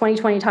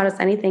 2020 taught us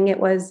anything, it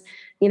was,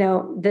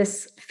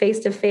 this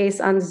face-to-face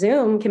on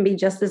Zoom can be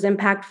just as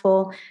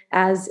impactful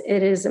as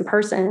it is in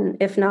person,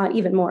 if not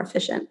even more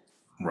efficient.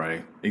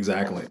 Right.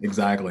 Exactly.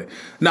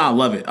 No, I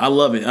love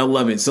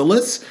it. So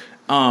let's, this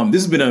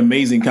has been an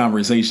amazing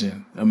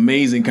conversation.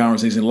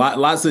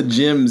 Lots of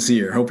gems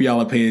here. Hope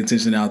y'all are paying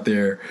attention out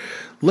there.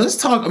 Let's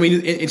talk. I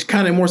mean, it's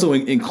kind of more so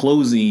in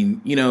closing,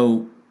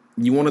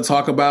 you want to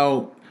talk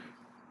about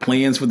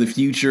plans for the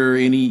future,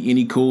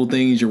 any cool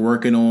things you're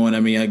working on? I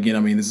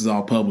mean, this is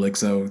all public,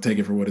 so take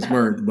it for what it's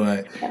worth,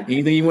 but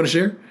anything you want to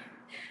share?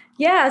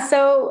 Yeah.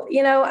 So,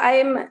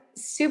 I'm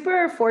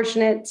super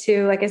fortunate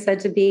to, like I said,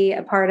 to be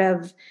a part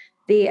of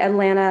the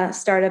Atlanta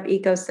startup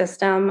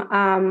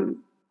ecosystem.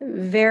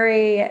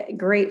 Very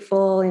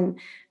grateful and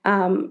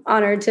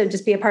honored to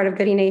just be a part of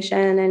Goody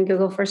Nation and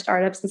Google for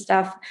Startups and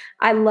stuff.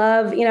 I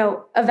love,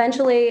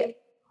 eventually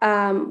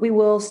we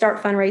will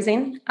start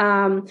fundraising.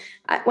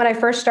 When I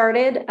first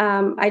started,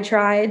 I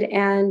tried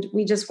and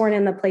we just weren't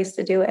in the place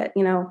to do it,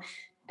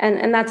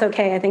 And that's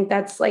okay. I think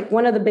that's like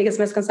one of the biggest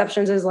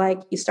misconceptions is like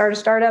you start a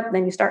startup,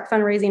 then you start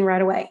fundraising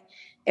right away.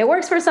 It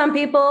works for some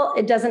people.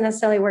 It doesn't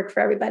necessarily work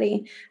for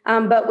everybody.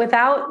 But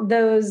without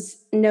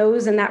those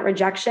no's and that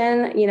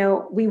rejection,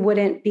 we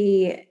wouldn't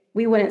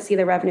see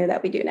the revenue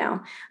that we do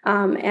now.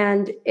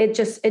 And it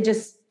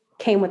just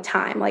came with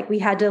time. Like we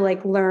had to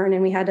learn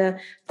and we had to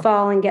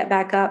fall and get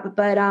back up.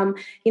 But,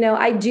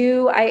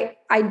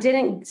 I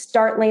didn't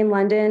start Laine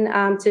London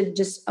to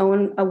just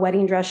own a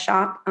wedding dress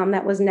shop.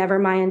 That was never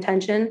my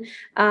intention.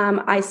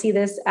 I see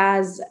this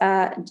as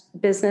a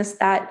business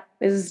that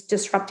is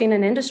disrupting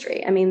an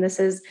industry. I mean, this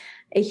is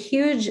a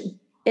huge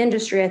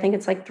industry. I think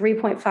it's like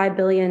 3.5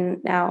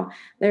 billion now.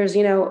 There's,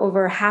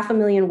 over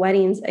 500,000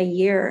 weddings a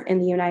year in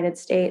the United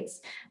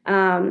States,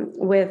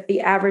 with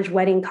the average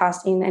wedding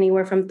costing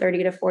anywhere from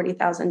 $30,000 to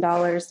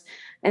 $40,000.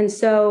 And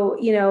so,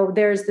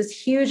 there's this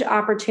huge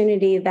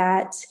opportunity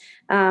that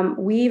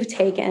we've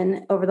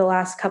taken over the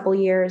last couple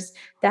years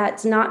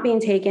that's not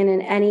being taken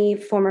in any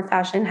form or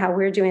fashion how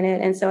we're doing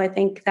it. And so I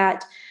think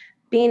that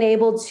being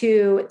able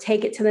to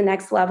take it to the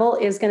next level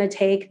is going to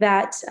take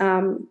that,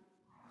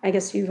 I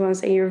guess you want to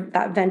say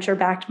that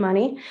venture-backed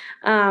money.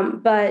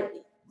 But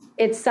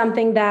it's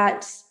something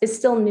that is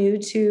still new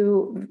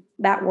to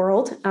that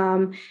world.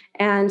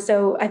 And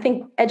so I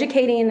think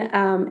educating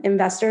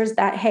investors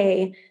that,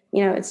 hey,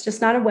 it's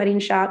just not a wedding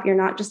shop. You're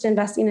not just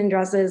investing in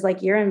dresses.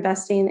 Like you're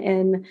investing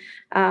in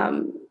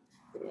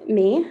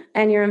me,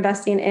 and you're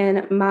investing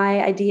in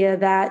my idea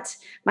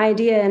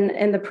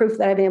and the proof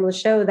that I've been able to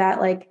show that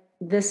like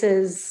this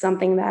is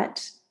something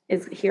that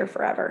is here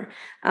forever.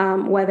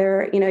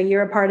 Whether,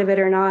 you're a part of it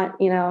or not,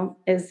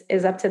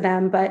 is up to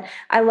them. But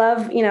I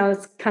love,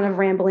 it's kind of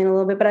rambling a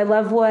little bit, but I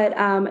love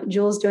what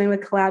Jules doing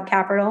with Collab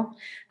Capital.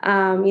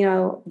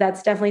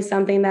 That's definitely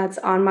something that's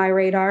on my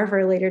radar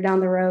for later down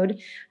the road.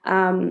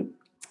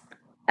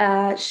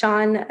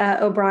 Sean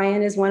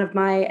O'Brien is one of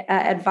my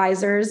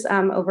advisors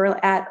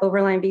over at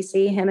Overline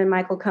VC, him and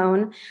Michael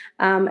Cohn.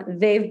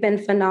 They've been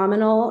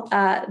phenomenal.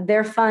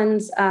 Their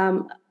funds,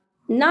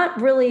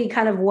 not really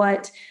kind of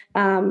what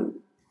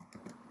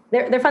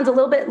their funds a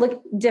little bit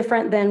look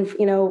different than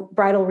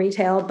bridal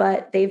retail,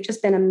 but they've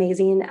just been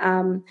amazing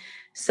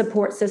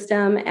support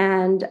system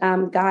and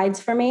guides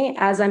for me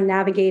as I'm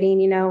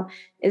navigating.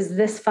 Is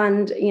this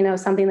fund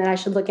something that I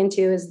should look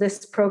into? Is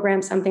this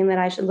program something that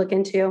I should look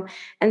into?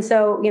 And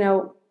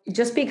so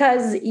just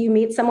because you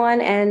meet someone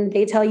and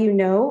they tell you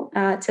no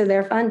to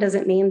their fund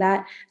doesn't mean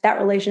that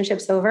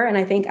relationship's over. And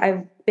I think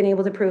I've been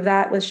able to prove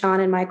that with Sean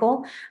and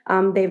Michael.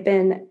 They've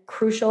been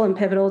crucial and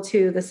pivotal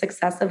to the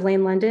success of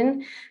Laine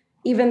London,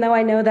 even though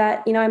I know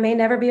that, I may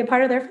never be a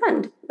part of their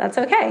fund. That's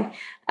okay.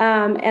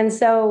 And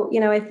so,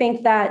 I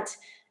think that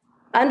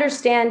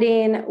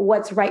understanding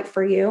what's right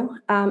for you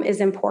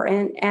is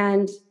important.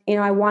 And,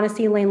 I want to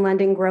see Laine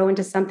London grow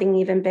into something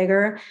even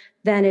bigger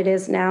than it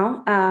is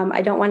now.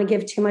 I don't want to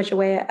give too much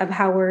away of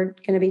how we're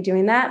going to be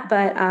doing that.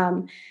 But,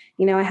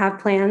 I have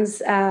plans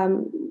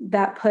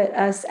that put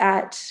us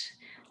at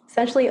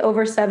essentially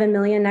over 7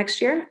 million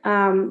next year,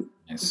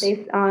 Nice.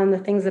 Based on the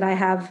things that I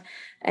have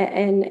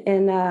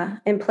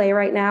in play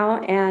right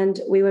now. And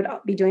we would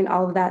be doing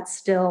all of that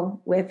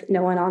still with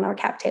no one on our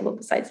cap table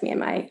besides me and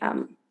my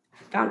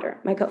co-founder.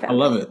 I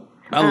love it.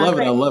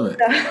 I love it.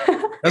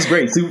 That's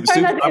great.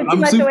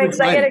 I'm super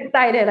excited. I get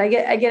excited.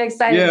 I get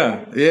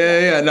excited.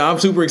 Yeah. No, I'm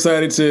super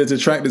excited to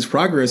track this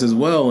progress as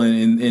well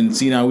and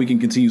see how we can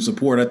continue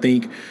support. I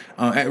think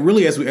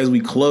really as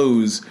we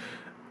close,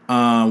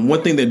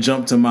 one thing that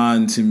jumped to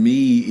mind to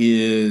me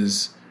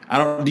is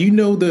do you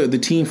know the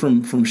team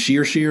from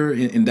Sheer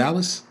in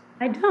Dallas?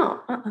 I don't.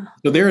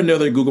 So they're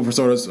another Google for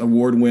Startups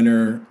award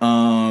winner.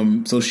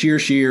 So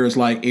Sheer is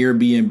like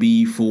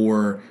Airbnb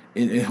for,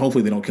 and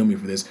hopefully they don't kill me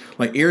for this,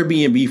 like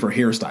Airbnb for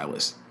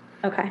hairstylists.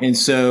 Okay. And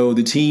so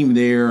the team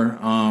there,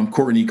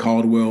 Courtney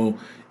Caldwell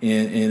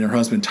and her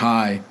husband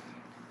Ty,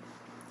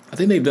 I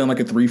think they've done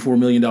like a $3-4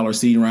 million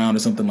seed round or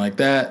something like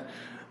that.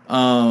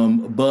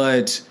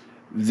 But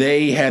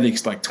they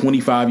had like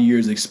 25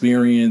 years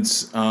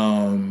experience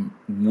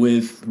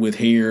with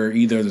hair,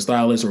 either as a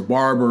stylist or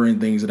barber and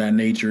things of that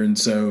nature. And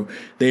so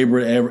they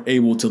were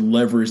able to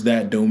leverage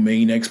that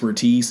domain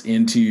expertise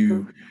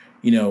into,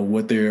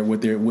 what they're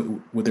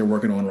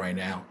working on right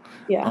now.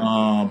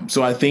 Yeah.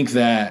 So I think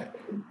that,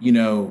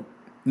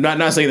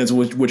 not saying that's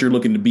what you're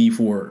looking to be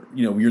for,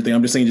 your thing.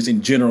 I'm just saying just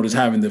in general, just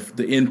having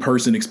the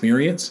in-person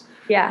experience.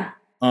 Yeah.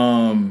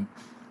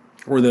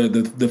 Or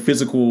the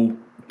physical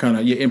kind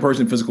of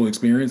in-person physical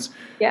experience.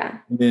 Yeah.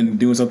 And then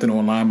doing something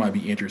online might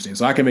be interesting.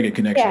 So I can make a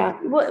connection. Yeah.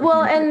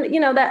 Well, and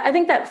that I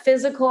think that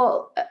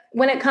physical,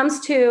 when it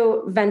comes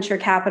to venture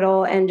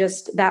capital and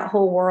just that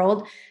whole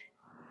world,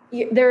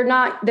 they're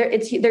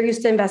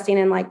used to investing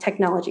in like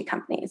technology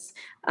companies,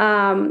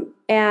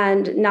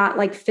 and not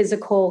like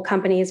physical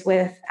companies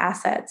with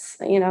assets,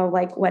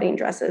 like wedding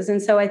dresses. And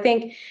so I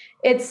think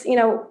it's,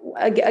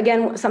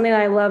 again, something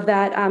that I love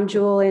that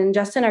Jewel and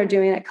Justin are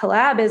doing at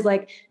Collab is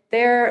like,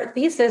 their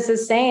thesis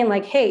is saying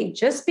like, hey,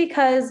 just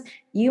because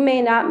you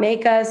may not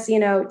make us,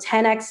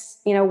 10x,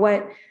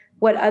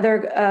 what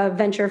other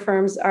venture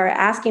firms are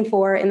asking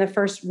for in the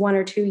first 1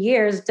 or 2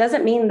 years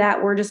doesn't mean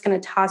that we're just going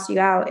to toss you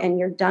out and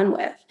you're done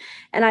with.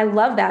 And I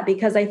love that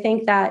because I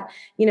think that,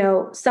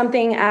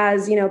 something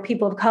as,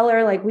 people of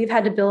color, like we've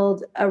had to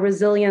build a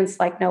resilience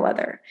like no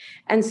other.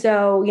 And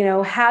so,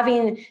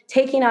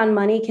 taking on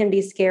money can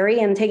be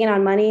scary, and taking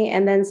on money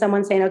and then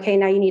someone saying, okay,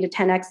 now you need to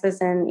 10x this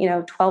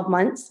in, 12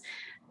 months.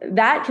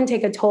 That can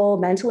take a toll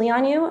mentally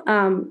on you,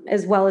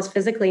 as well as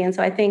physically. And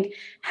so I think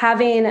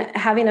having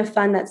a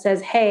fund that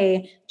says,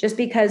 hey, just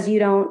because you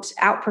don't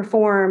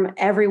outperform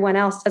everyone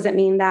else doesn't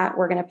mean that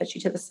we're going to put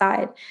you to the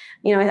side.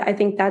 I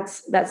think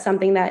that's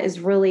something that is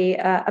really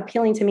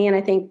appealing to me. And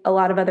I think a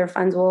lot of other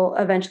funds will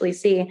eventually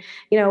see.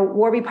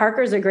 Warby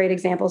Parker is a great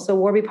example. So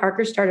Warby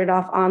Parker started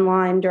off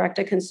online, direct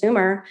to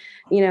consumer.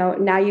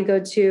 Now you go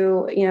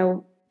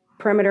to,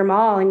 Perimeter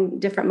Mall and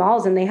different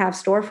malls, and they have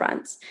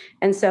storefronts.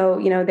 And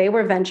so, they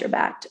were venture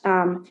backed.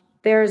 I'm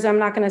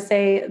not going to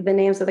say the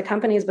names of the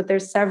companies, but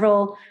there's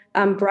several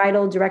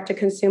bridal direct to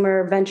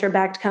consumer venture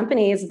backed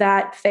companies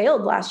that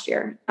failed last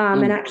year,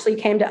 and actually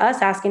came to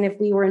us asking if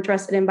we were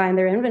interested in buying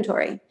their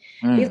inventory.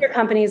 These are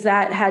companies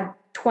that had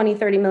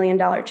 $20-30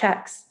 million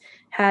checks,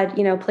 had,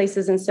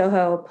 places in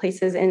Soho,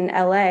 places in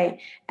LA.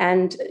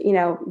 And,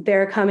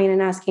 they're coming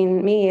and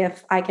asking me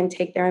if I can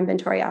take their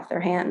inventory off their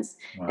hands.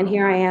 Wow. And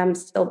here I am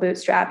still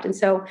bootstrapped. And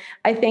so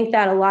I think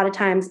that a lot of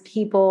times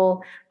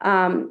people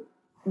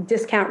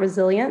discount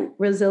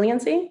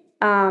resiliency.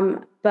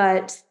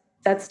 But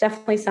that's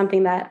definitely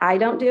something that I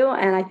don't do.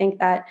 And I think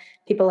that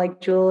people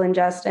like Jewel and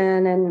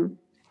Justin and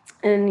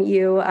and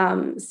you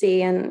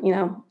see. And,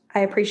 I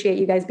appreciate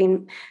you guys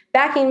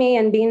backing me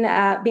and being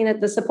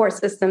at the support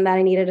system that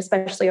I needed,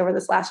 especially over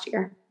this last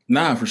year.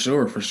 Nah, for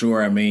sure, for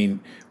sure. I mean,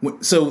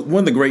 so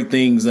one of the great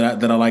things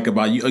that I like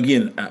about you,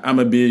 again, I'm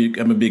a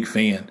big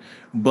fan,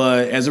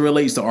 but as it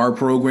relates to our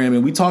program,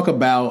 and we talk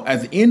about,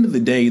 at the end of the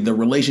day, the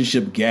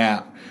relationship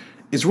gap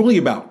is really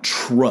about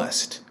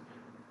trust.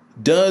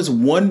 Does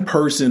one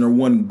person or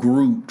one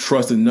group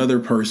trust another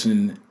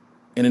person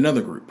in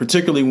another group,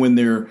 particularly when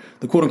the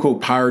quote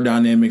unquote power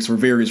dynamics for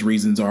various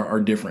reasons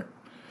are different?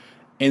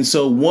 And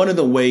so one of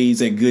the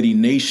ways at Goody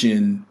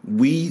Nation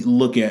we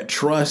look at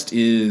trust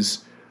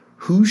is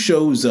who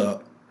shows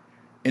up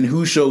and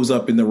who shows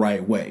up in the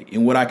right way.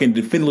 And what I can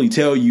definitively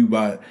tell you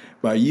by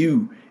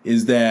you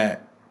is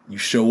that you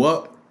show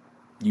up,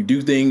 you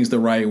do things the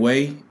right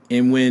way.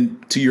 And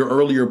when, to your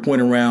earlier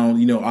point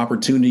around,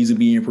 opportunities and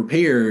being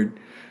prepared,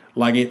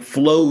 like it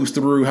flows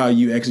through how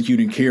you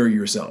execute and carry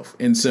yourself.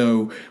 And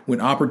so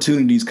when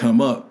opportunities come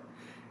up,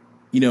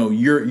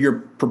 you're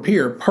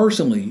prepared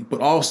personally,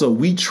 but also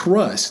we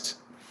trust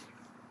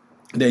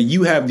that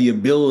you have the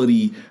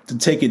ability to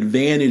take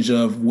advantage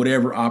of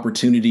whatever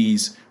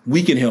opportunities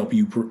we can help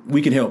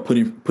put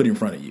in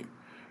front of you,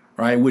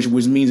 right? Which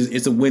means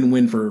it's a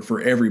win-win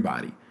for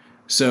everybody.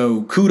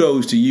 So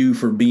kudos to you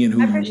for being who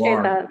you are. I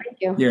appreciate that. Thank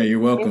you. Yeah, you're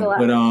welcome.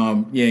 But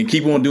and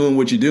keep on doing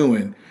what you're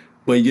doing.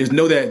 But just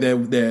know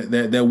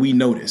that we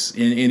notice,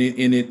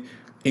 and it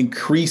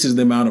increases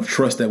the amount of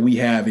trust that we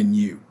have in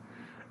you.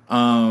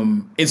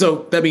 And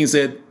so that being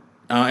said,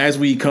 as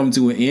we come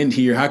to an end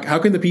here, how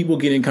can the people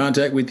get in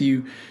contact with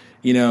you?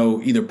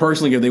 Either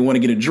personally, if they want to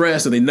get a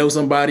dress, or they know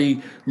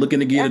somebody looking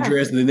to get a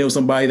dress, and they know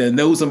somebody that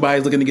knows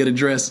somebody's looking to get a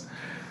dress,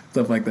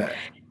 stuff like that.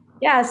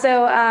 Yeah.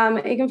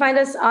 So you can find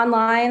us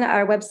online.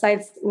 Our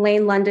website's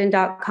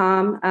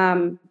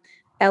lainelondon.com,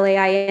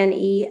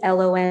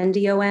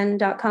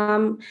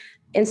 LAINELONDON.com.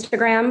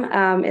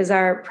 Instagram is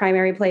our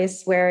primary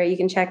place where you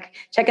can check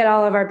out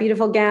all of our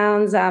beautiful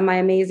gowns. My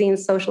amazing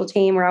social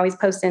team. We're always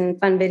posting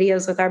fun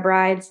videos with our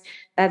brides.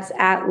 That's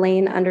at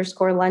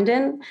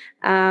Laine_London.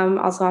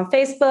 Also on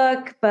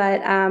Facebook,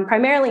 but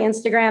primarily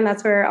Instagram.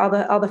 That's where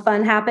all the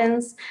fun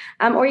happens.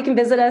 Or you can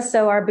visit us.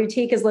 So our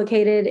boutique is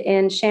located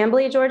in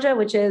Chamblee, Georgia,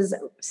 which is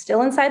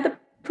still inside the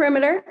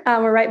perimeter.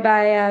 We're right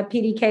by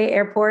PDK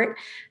Airport.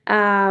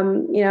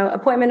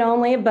 Appointment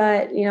only,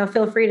 but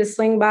feel free to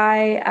swing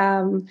by.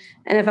 And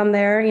if I'm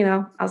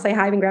there, I'll say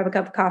hi and grab a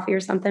cup of coffee or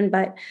something.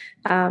 But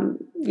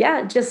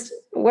just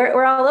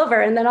we're all over.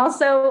 And then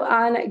also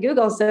on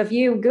Google. So if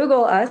you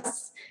Google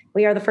us,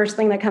 we are the first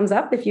thing that comes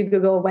up. If you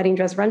Google wedding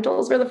dress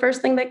rentals, we're the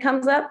first thing that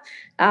comes up.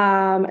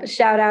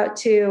 Shout out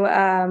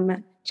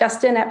to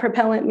Justin at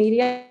Propellant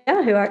Media,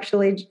 who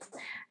actually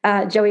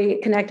Joey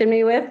connected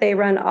me with. They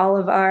run all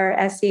of our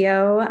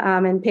SEO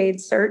and paid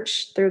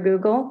search through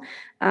Google.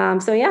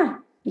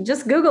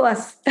 Just Google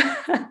us.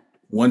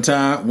 One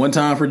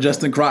time for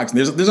Justin Crocs.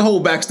 There's a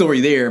whole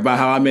backstory there about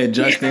how I met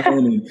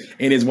Justin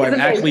and his wife.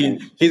 Actually,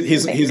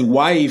 his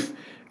wife,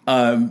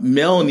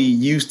 Melanie,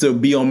 used to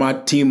be on my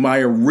team, my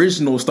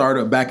original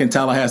startup back in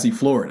Tallahassee,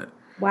 Florida.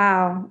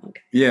 Wow.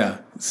 Okay. Yeah.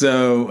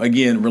 So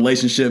again,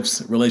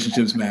 relationships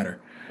matter.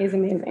 He's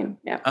amazing.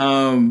 Yeah.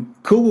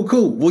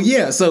 Cool. Well,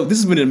 yeah. So this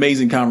has been an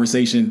amazing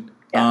conversation.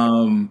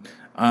 Yeah.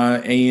 I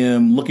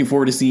am looking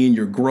forward to seeing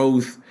your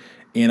growth,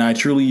 and I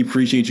truly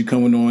appreciate you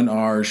coming on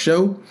our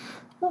show.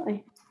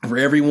 Absolutely. For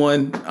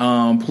everyone,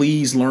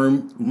 please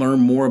learn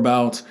more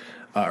about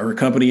her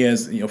company.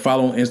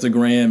 Follow on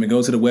Instagram and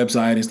go to the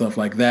website and stuff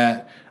like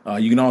that.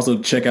 You can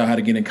also check out how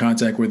to get in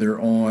contact with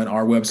her on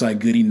our website,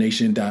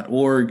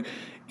 goodynation.org.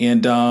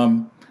 And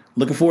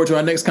looking forward to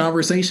our next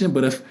conversation.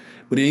 But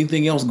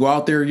anything else, go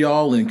out there,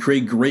 y'all, and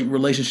create great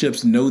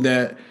relationships. Know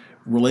that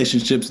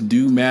relationships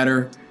do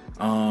matter.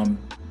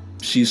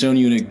 She's shown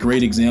you a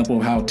great example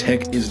of how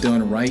tech is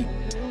done right.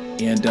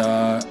 And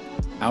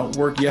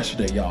outwork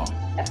yesterday, y'all.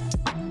 Yes.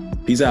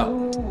 Peace out.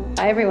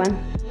 Bye, everyone.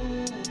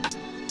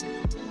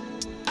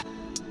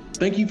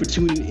 Thank you for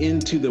tuning in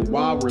to the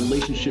Why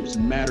Relationships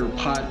Matter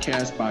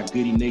podcast by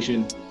Goody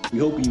Nation. We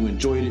hope you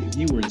enjoyed it. If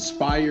you were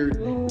inspired,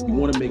 if you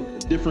want to make a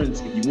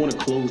difference, if you want to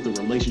close the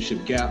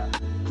relationship gap,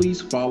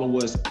 please follow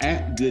us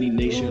at Goody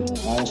Nation on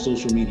all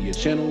social media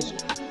channels,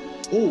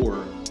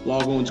 or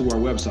log on to our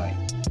website,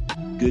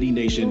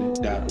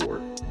 goodynation.org.